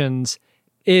interactions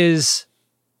is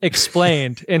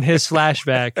explained in his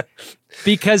flashback,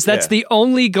 because that's the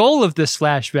only goal of this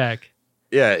flashback.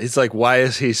 Yeah, it's like, why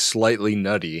is he slightly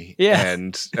nutty? Yeah.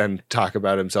 And talk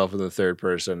about himself in the third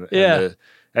person. Yeah. And the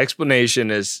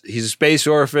explanation is he's a space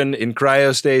orphan in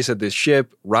cryostasis at this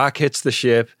ship. Rock hits the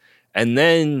ship, and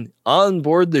then on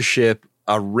board the ship,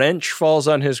 a wrench falls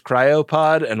on his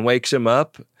cryopod and wakes him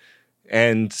up,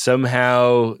 and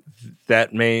somehow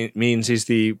that means he's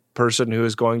the person who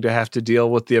is going to have to deal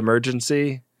with the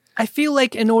emergency. I feel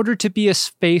like in order to be a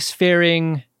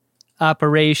spacefaring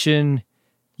operation,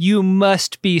 you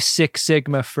must be Six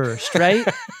Sigma first, right?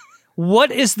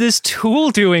 What is this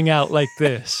tool doing out like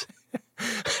this?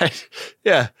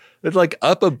 Yeah, it's like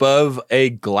up above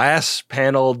a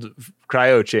glass-paneled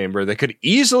cryo chamber that could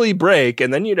easily break,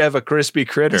 and then you'd have a crispy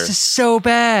critter. This is so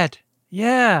bad.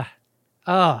 Yeah.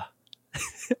 Oh,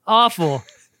 awful.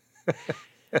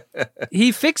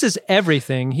 He fixes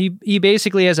everything. He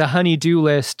basically has a honey-do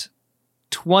list,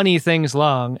 20 things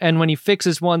long, and when he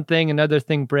fixes one thing, another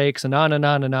thing breaks, and on and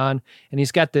on and on, and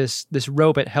he's got this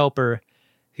robot helper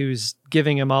who's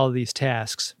giving him all of these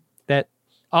tasks that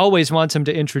always wants him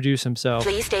to introduce himself.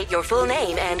 Please state your full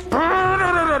name and...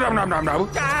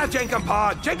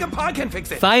 Jenkinpog can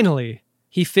fix it. Finally,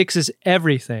 he fixes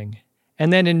everything.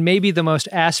 And then in maybe the most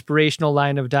aspirational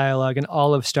line of dialogue in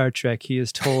all of Star Trek, he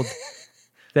is told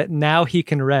that now he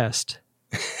can rest.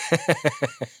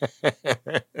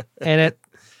 And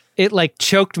it like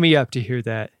choked me up to hear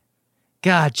that.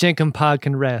 God, Jenkinpog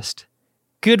can rest.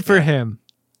 Good for him.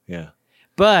 Yeah.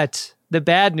 But the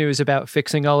bad news about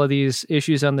fixing all of these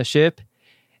issues on the ship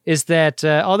is that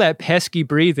all that pesky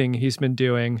breathing he's been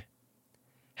doing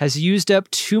has used up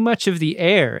too much of the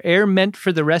air meant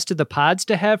for the rest of the pods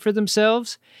to have for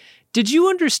themselves. Did you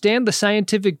understand the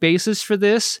scientific basis for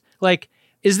this? Like,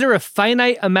 is there a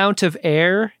finite amount of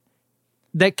air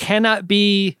that cannot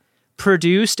be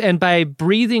produced? And by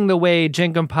breathing the way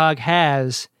Jenkinpog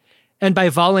has, and by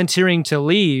volunteering to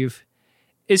leave,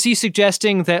 is he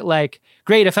suggesting that, like,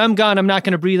 great, if I'm gone, I'm not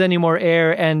going to breathe any more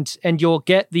air, and you'll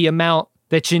get the amount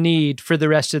that you need for the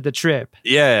rest of the trip?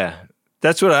 Yeah,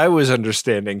 that's what I was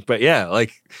understanding. But yeah,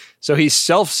 like, so he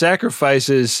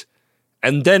self-sacrifices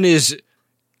and then is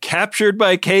captured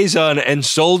by Kazon and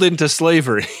sold into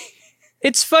slavery.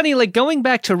 It's funny, like, going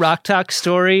back to Rock Talk's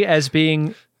story as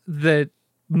being the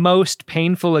most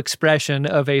painful expression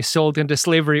of a sold into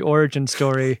slavery origin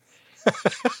story,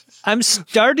 I'm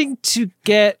starting to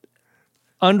get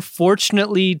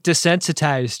unfortunately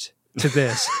desensitized to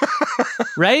this,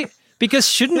 right? Because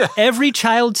shouldn't every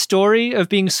child's story of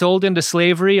being sold into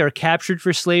slavery or captured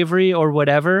for slavery or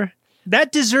whatever,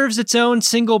 that deserves its own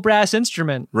single brass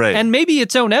instrument, right? And maybe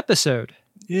its own episode.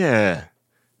 Yeah.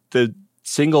 The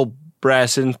single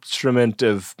brass instrument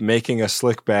of making a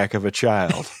slickback of a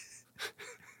child.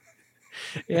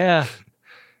 Yeah.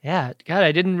 Yeah, God,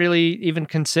 I didn't really even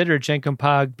consider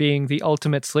Jenkum-Pog being the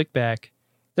ultimate Slickback.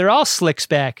 They're all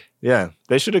Slicksback. Yeah,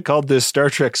 they should have called this Star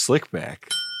Trek Slickback.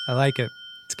 I like it.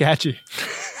 It's catchy.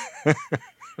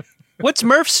 What's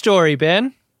Murph's story,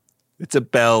 Ben? It's a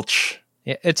belch.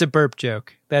 Yeah, it's a burp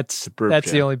joke. That's joke.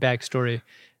 The only backstory.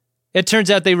 It turns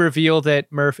out they reveal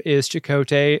that Murph is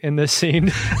Chakotay in this scene.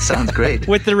 Sounds great.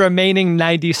 With the remaining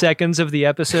 90 seconds of the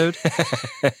episode.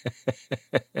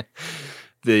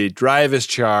 The drive is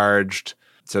charged,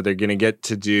 so they're going to get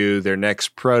to do their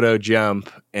next proto jump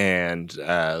and,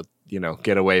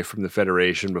 get away from the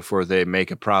Federation before they make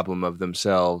a problem of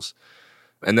themselves.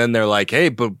 And then they're like, hey,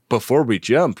 but before we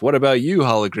jump, what about you,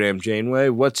 Hologram Janeway?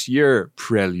 What's your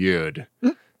prelude?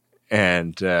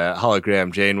 And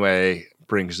Hologram Janeway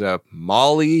brings up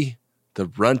Molly, the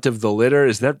runt of the litter.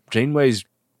 Is that Janeway's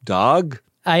dog?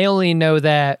 I only know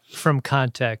that from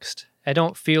context. I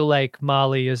don't feel like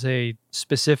Molly is a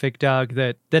specific dog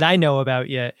that I know about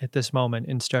yet at this moment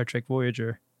in Star Trek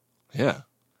Voyager. Yeah,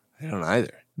 I don't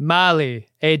either. Molly,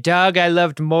 a dog I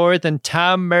loved more than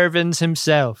Tom Mervyn's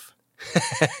himself.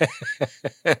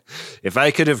 If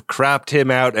I could have cropped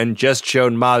him out and just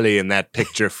shown Molly in that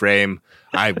picture frame,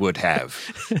 I would have.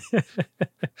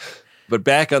 But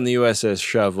back on the USS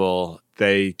Shovel,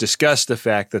 they discussed the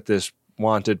fact that this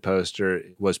wanted poster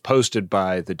was posted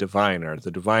by the diviner.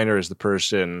 The diviner is the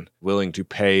person willing to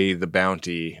pay the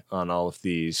bounty on all of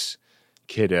these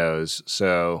kiddos.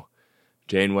 So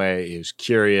Janeway is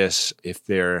curious if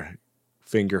their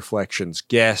Fingerflection's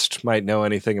guest might know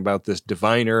anything about this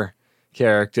diviner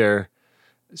character.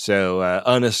 So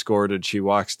unescorted, she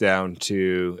walks down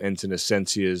to Ensign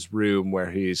Essensia's room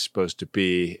where he's supposed to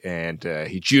be, and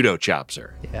he judo chops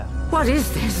her. Yeah. What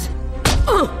is this?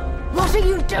 What are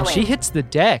you doing? And she hits the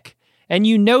deck, and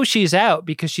you know she's out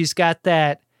because she's got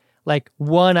that, like,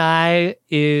 one eye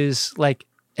is like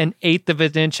an eighth of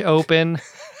an inch open,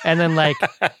 and then like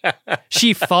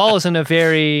she falls in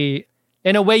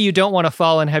a way you don't want to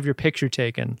fall and have your picture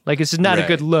taken. Like, it's not a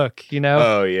good look, you know?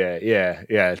 Oh, yeah.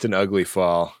 It's an ugly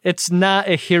fall. It's not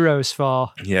a hero's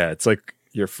fall. Yeah, it's like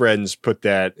your friends put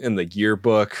that in the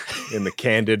yearbook, in the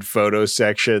candid photo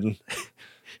section.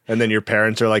 And then your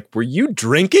parents are like, were you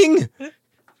drinking?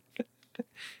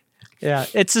 Yeah,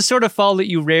 it's the sort of fall that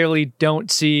you rarely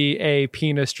don't see a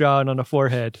penis drawn on a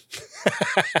forehead.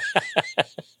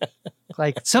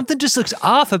 Like, something just looks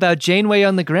off about Janeway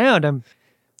on the ground.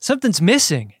 Something's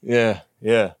missing. Yeah.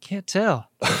 Can't tell.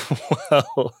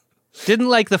 Well, didn't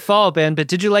like the fall, Ben, but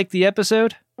did you like the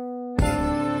episode?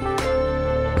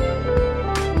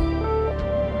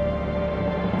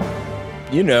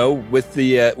 You know, with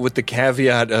the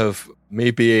caveat of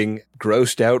me being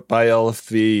grossed out by all of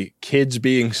the kids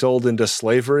being sold into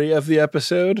slavery of the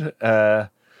episode, I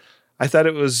thought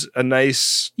it was a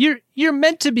nice... You're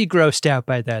meant to be grossed out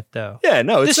by that, though. Yeah,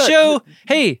 no, it's this show...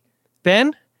 Hey,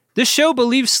 Ben, this show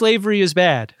believes slavery is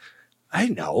bad. I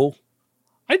know.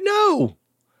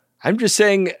 I'm just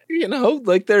saying,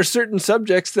 like, there are certain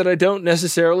subjects that I don't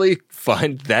necessarily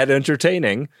find that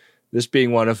entertaining, this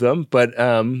being one of them, but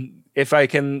if I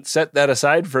can set that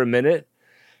aside for a minute,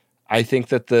 I think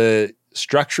that the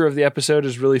structure of the episode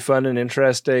is really fun and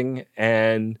interesting,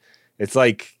 and it's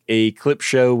like a clip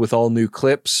show with all new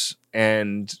clips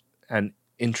and an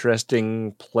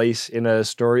interesting place in a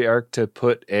story arc to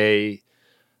put a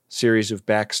series of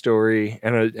backstory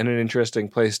and an interesting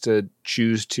place to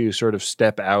choose to sort of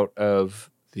step out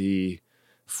of the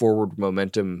forward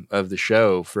momentum of the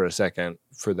show for a second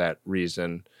for that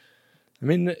reason. I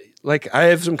mean, like, I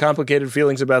have some complicated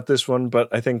feelings about this one, but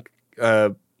I think,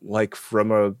 like,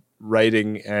 from a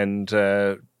writing and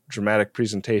dramatic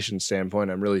presentation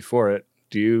standpoint, I'm really for it.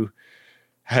 Do you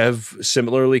have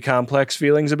similarly complex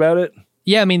feelings about it?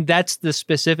 Yeah, I mean, that's the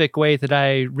specific way that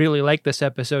I really like this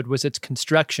episode was its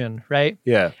construction, right?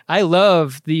 Yeah. I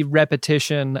love the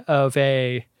repetition of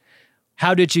a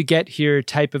how did you get here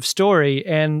type of story,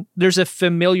 and there's a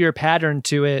familiar pattern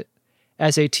to it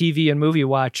as a TV and movie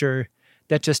watcher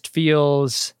that just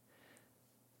feels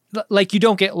like you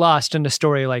don't get lost in a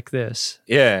story like this.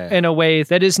 Yeah. In a way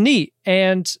that is neat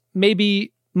and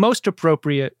maybe most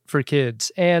appropriate for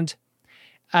kids. And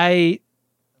one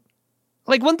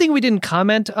thing we didn't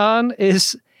comment on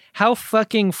is how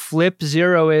fucking flip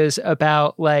Zero is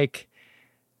about, like,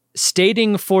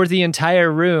 stating for the entire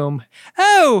room,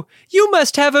 oh, you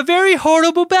must have a very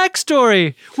horrible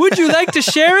backstory. Would you like to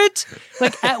share it?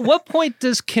 Like, at what point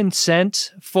does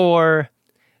consent for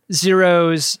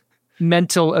Zero's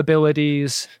mental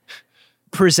abilities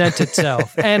present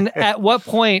itself? And at what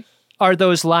point are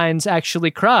those lines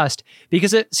actually crossed?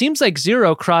 Because it seems like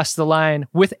Zero crossed the line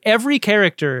with every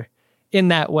character in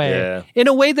that way. Yeah. In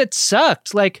a way that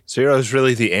sucked. Like, Zero is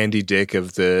really the Andy Dick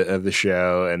of the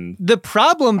show. And the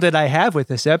problem that I have with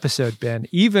this episode, Ben,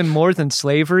 even more than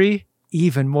slavery,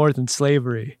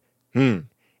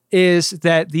 is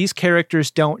that these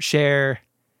characters don't share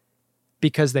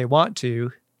because they want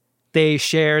to. They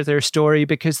share their story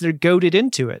because they're goaded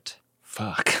into it.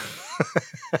 Fuck.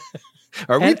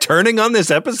 Are we turning on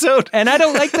this episode? And I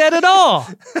don't like that at all.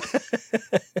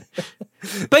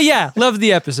 But yeah, love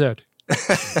the episode.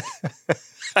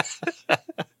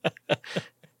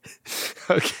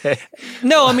 Okay.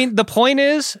 No, I mean, the point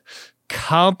is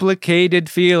complicated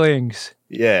feelings.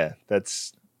 Yeah,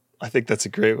 I think that's a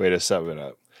great way to sum it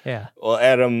up. Yeah. Well,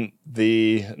 Adam,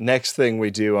 the next thing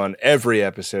we do on every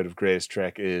episode of Greatest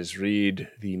Trek is read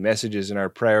the messages in our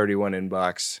Priority 1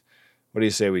 inbox. What do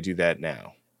you say we do that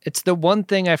now? It's the one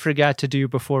thing I forgot to do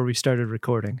before we started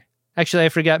recording. Actually, I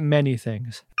forgot many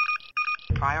things.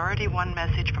 Priority 1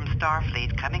 message from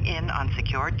Starfleet coming in on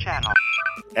secured channel.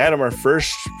 Adam, our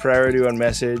first Priority 1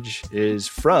 message is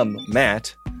from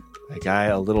Matt, a guy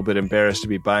a little bit embarrassed to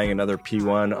be buying another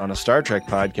P1 on a Star Trek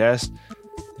podcast.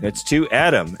 And it's to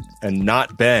Adam and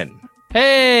not Ben.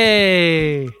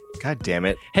 Hey! God damn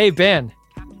it. Hey, Ben.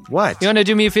 What? You want to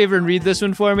do me a favor and read this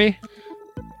one for me?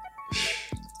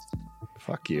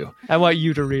 Fuck you. I want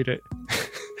you to read it.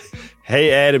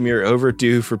 Hey, Adam, you're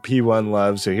overdue for P1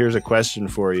 love, so here's a question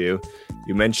for you.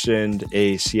 You mentioned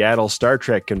a Seattle Star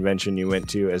Trek convention you went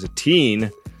to as a teen.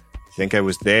 I think I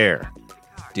was there.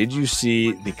 Did you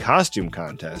see the costume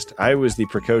contest? I was the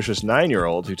precocious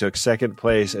 9-year-old who took second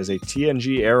place as a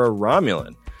TNG-era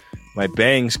Romulan. My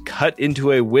bangs cut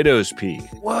into a widow's peak.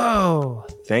 Whoa.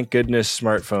 Thank goodness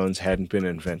smartphones hadn't been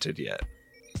invented yet.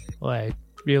 Well, I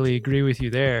really agree with you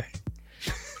there,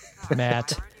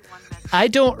 Matt. I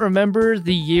don't remember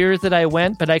the year that I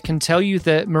went, but I can tell you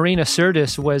that Marina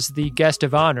Sirtis was the guest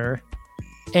of honor,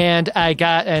 and I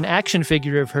got an action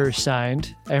figure of hers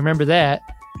signed. I remember that.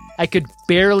 I could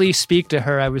barely speak to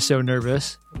her. I was so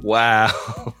nervous. Wow.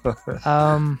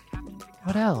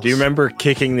 What else? Do you remember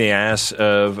kicking the ass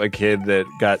of a kid that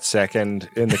got second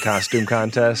in the costume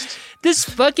contest? This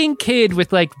fucking kid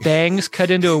with like bangs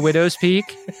cut into a widow's peak.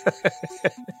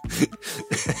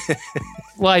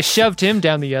 Well, I shoved him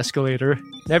down the escalator.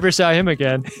 Never saw him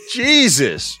again.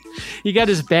 Jesus. He got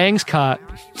his bangs caught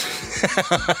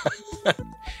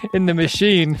in the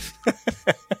machine.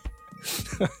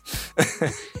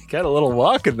 Got a little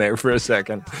walk in there for a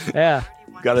second. Yeah.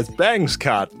 Got his bangs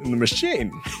caught in the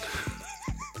machine.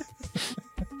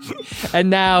 And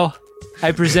now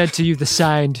I present to you the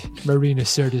signed Marina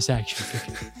Sirtis action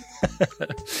figure.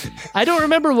 I don't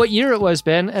remember what year it was,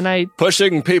 Ben, and I...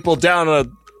 Pushing people down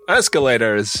an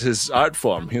escalator is his art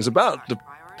form. He was about to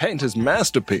paint his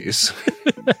masterpiece.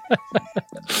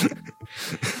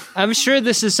 I'm sure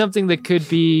this is something that could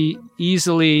be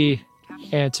easily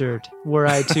answered were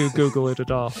I to Google it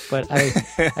at all. But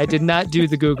I did not do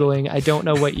the Googling. I don't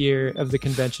know what year of the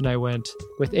convention I went.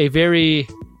 With a very,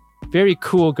 very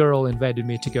cool girl invited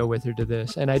me to go with her to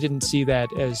this. And I didn't see that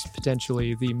as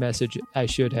potentially the message I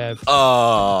should have.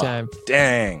 Oh, at the time.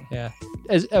 Dang. Yeah.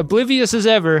 As oblivious as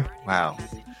ever. Wow.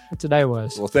 That's what I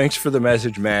was. Well, thanks for the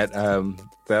message, Matt.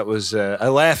 That was, I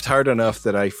laughed hard enough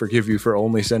that I forgive you for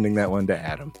only sending that one to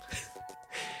Adam.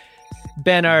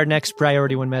 Ben, our next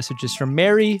Priority 1 message is from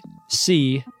Mary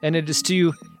C., and it is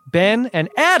to Ben and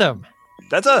Adam.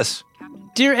 That's us.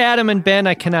 Dear Adam and Ben,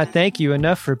 I cannot thank you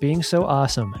enough for being so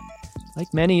awesome.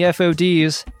 Like many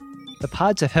FODs, the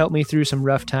pods have helped me through some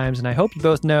rough times, and I hope you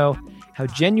both know how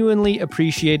genuinely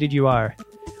appreciated you are.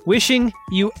 Wishing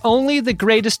you only the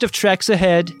greatest of treks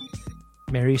ahead,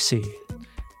 Mary C.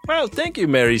 Well, thank you,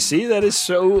 Mary C. That is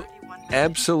so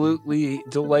absolutely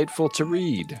delightful to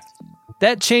read.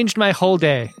 That changed my whole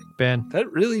day, Ben.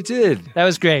 That really did. That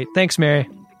was great. Thanks, Mary.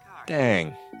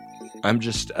 Dang. I'm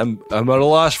at a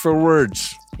loss for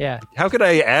words. Yeah. How could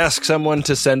I ask someone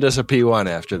to send us a P1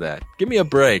 after that? Give me a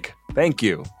break. Thank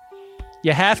you.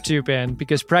 You have to, Ben,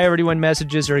 because Priority 1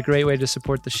 messages are a great way to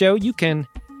support the show. You can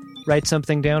write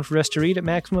something down for us to read at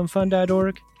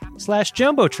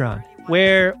MaximumFun.org/Jumbotron,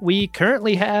 where we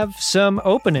currently have some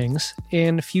openings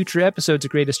in future episodes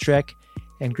of Greatest Trek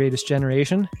and Greatest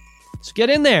Generation. So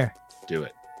get in there. Do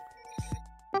it.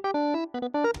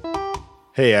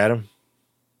 Hey, Adam.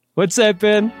 What's that,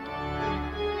 Ben?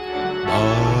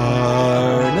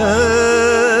 Barnes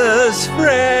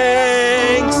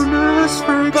Franks. Barnes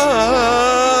Franks.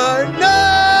 Barnes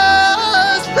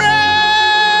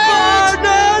Franks.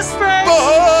 Barnes Franks.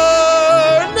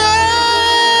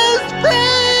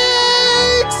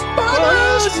 Barnes Franks.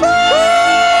 Barnes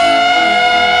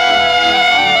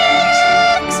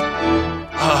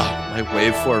Franks.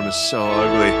 waveform is so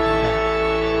ugly.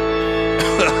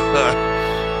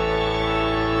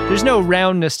 There's no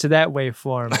roundness to that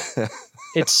waveform.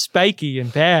 It's spiky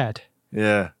and bad.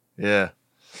 Yeah, yeah.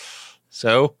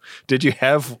 So, did you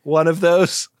have one of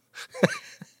those?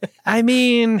 I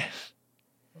mean,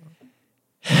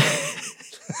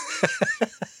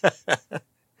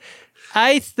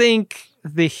 I think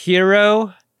the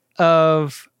hero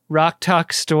of Rock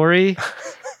Talk Story,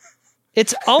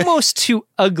 it's almost too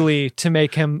ugly to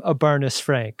make him a Barnes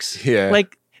Franks. Yeah.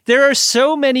 Like, there are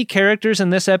so many characters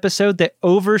in this episode that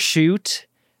overshoot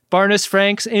Barnes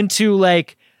Franks into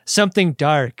like something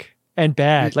dark and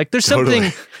bad. Like there's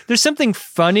something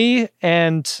funny,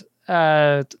 and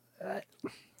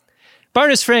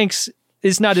Barnes Franks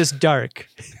is not as dark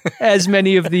as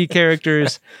many of the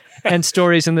characters and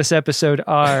stories in this episode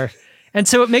are. And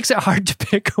so it makes it hard to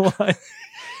pick one.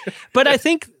 But I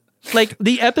think like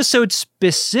the episode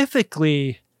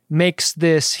specifically makes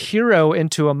this hero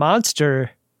into a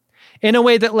monster in a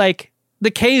way that like the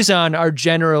Kazon are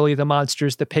generally the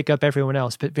monsters that pick up everyone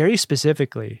else, but very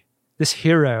specifically this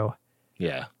hero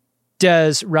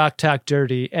does Rock Talk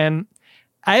dirty. And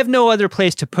I have no other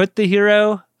place to put the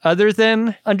hero other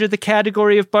than under the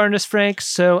category of Barnes Franks.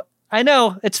 So I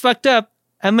know it's fucked up.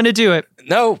 I'm going to do it.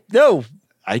 No,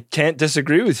 I can't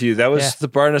disagree with you. That was the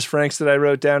Barnes Franks that I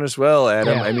wrote down as well,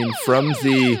 Adam. Yeah. I mean, from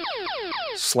the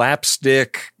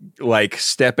slapstick, like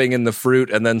stepping in the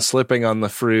fruit and then slipping on the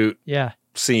fruit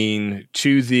scene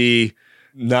to the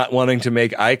not wanting to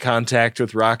make eye contact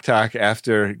with Rock Talk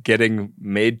after getting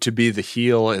made to be the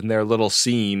heel in their little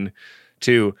scene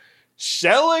to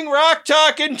selling Rock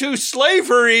Talk into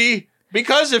slavery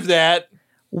because of that.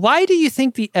 Why do you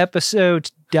think the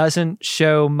episode doesn't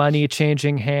show money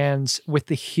changing hands with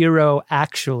the hero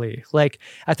actually? Like,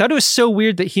 I thought it was so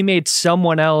weird that he made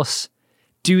someone else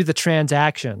do the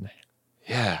transaction.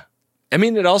 Yeah. I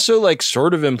mean, it also like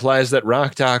sort of implies that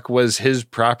Rock Talk was his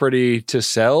property to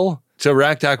sell. So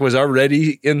Rock Talk was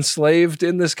already enslaved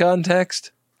in this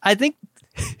context. I think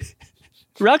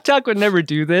Rock Talk would never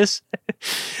do this.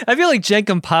 I feel like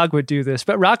Jenkum Pog would do this,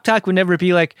 but Rock Talk would never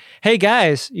be like, hey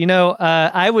guys, you know,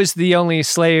 I was the only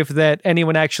slave that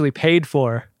anyone actually paid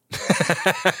for.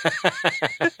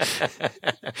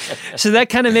 So that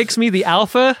kind of makes me the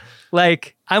alpha.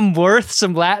 Like, I'm worth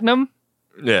some latinum.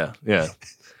 Yeah.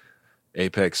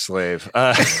 Apex slave.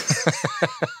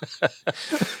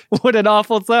 What an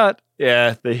awful thought.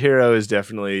 Yeah, the hero is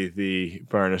definitely the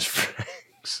Barnes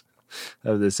Franks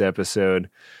of this episode.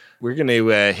 We're going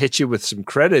to hit you with some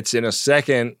credits in a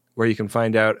second where you can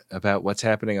find out about what's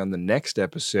happening on the next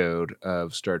episode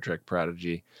of Star Trek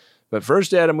Prodigy. But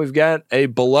first, Adam, we've got a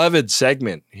beloved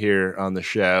segment here on the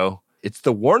show. It's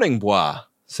the Warning Bois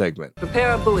segment.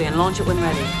 Prepare a buoy and launch it when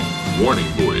ready.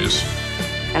 Warning buoys.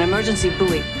 An emergency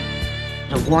buoy.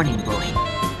 A warning buoy.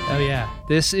 Oh, yeah.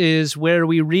 This is where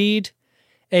we read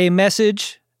a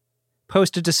message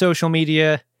posted to social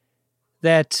media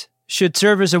that should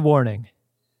serve as a warning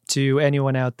to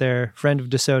anyone out there, friend of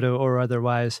DeSoto or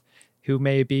otherwise, who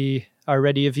may be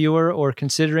already a viewer or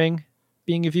considering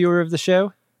being a viewer of the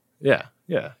show. Yeah.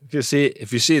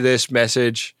 If you see this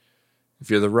message, if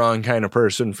you're the wrong kind of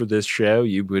person for this show,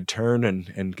 you would turn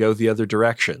and go the other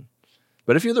direction.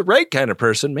 But if you're the right kind of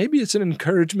person, maybe it's an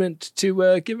encouragement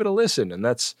to give it a listen. And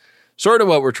that's sort of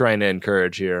what we're trying to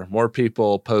encourage here. More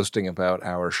people posting about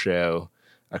our show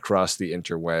across the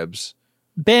interwebs.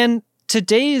 Ben,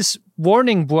 today's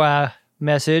Warning Bois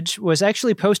message was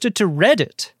actually posted to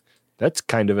Reddit. That's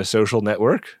kind of a social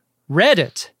network.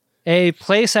 Reddit, a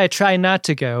place I try not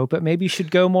to go, but maybe should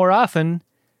go more often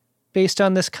based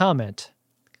on this comment.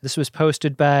 This was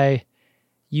posted by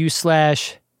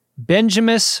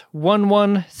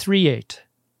u/Benjamus1138.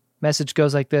 Message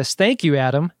goes like this. Thank you,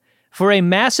 Adam, for a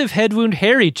massive head wound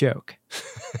Harry joke.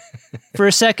 For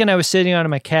a second, I was sitting on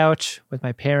my couch with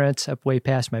my parents up way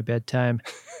past my bedtime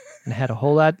and had a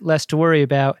whole lot less to worry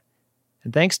about.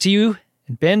 And thanks to you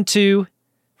and Ben, too,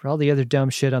 for all the other dumb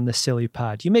shit on this silly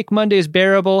pod. You make Mondays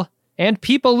bearable, and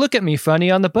people look at me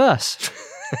funny on the bus.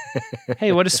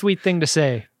 Hey, what a sweet thing to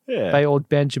say by old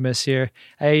Benjamus here.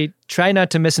 I try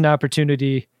not to miss an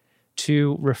opportunity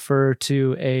to refer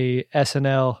to a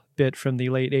SNL bit from the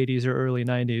late 80s or early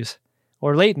 90s,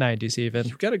 or late 90s even.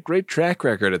 You've got a great track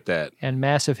record at that. And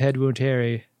Massive Head Wound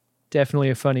Harry, definitely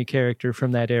a funny character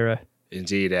from that era.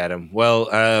 Indeed, Adam. Well,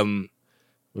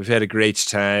 we've had a great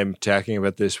time talking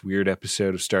about this weird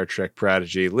episode of Star Trek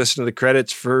Prodigy. Listen to the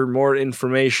credits for more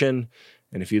information.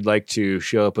 And if you'd like to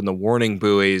show up on the Warning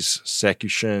Buoys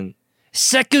section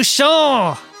segment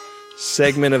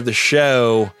of the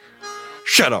show,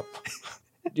 shut up.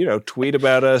 Tweet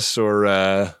about us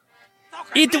or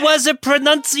It was a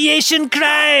pronunciation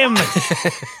crime.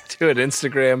 Do an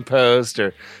Instagram post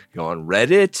or go on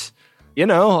Reddit. You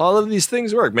know, all of these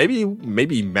things work.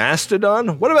 Maybe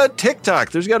Mastodon. What about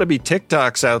TikTok? There's got to be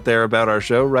TikToks out there about our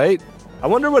show, right? I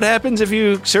wonder what happens if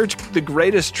you search the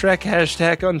greatest Trek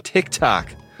hashtag on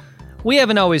TikTok. We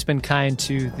haven't always been kind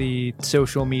to the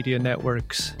social media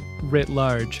networks writ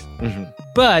large. Mm-hmm.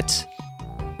 But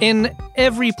in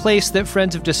every place that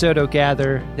Friends of DeSoto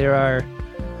gather, there are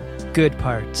good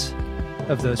parts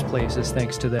of those places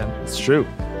thanks to them. It's true.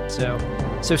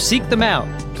 So seek them out.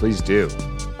 Please do.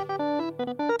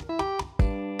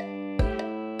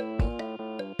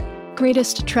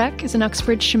 Greatest Trek is an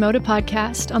Uxbridge Shimoda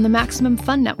podcast on the Maximum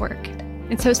Fun Network.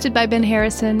 It's hosted by Ben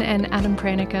Harrison and Adam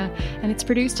Pranica, and it's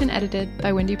produced and edited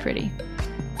by Wendy Pretty.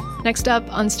 Next up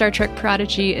on Star Trek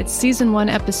Prodigy, it's Season 1,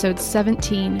 Episode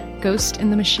 17, Ghost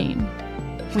in the Machine.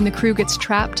 When the crew gets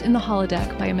trapped in the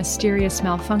holodeck by a mysterious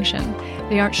malfunction,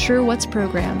 they aren't sure what's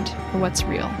programmed or what's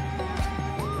real.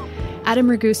 Adam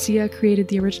Ragusia created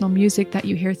the original music that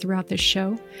you hear throughout this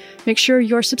show. Make sure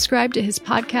you're subscribed to his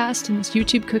podcast and his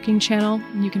YouTube cooking channel,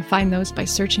 and you can find those by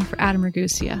searching for Adam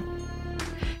Ragusia.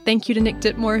 Thank you to Nick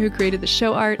Ditmore, who created the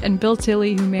show art, and Bill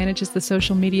Tilley, who manages the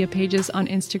social media pages on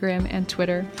Instagram and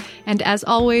Twitter. And as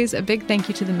always, a big thank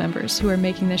you to the members who are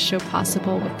making this show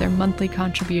possible with their monthly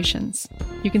contributions.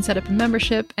 You can set up a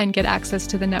membership and get access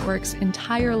to the network's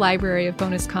entire library of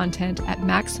bonus content at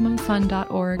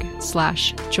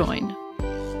MaximumFun.org/join.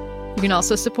 You can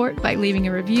also support by leaving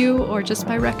a review or just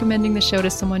by recommending the show to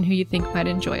someone who you think might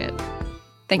enjoy it.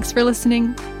 Thanks for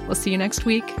listening. We'll see you next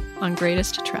week on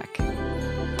Greatest Trek.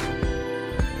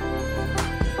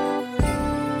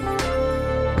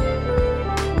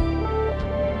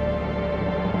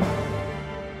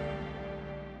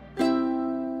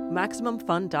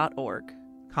 MaximumFun.org.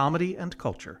 Comedy and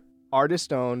culture.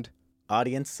 Artist owned.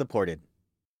 Audience supported.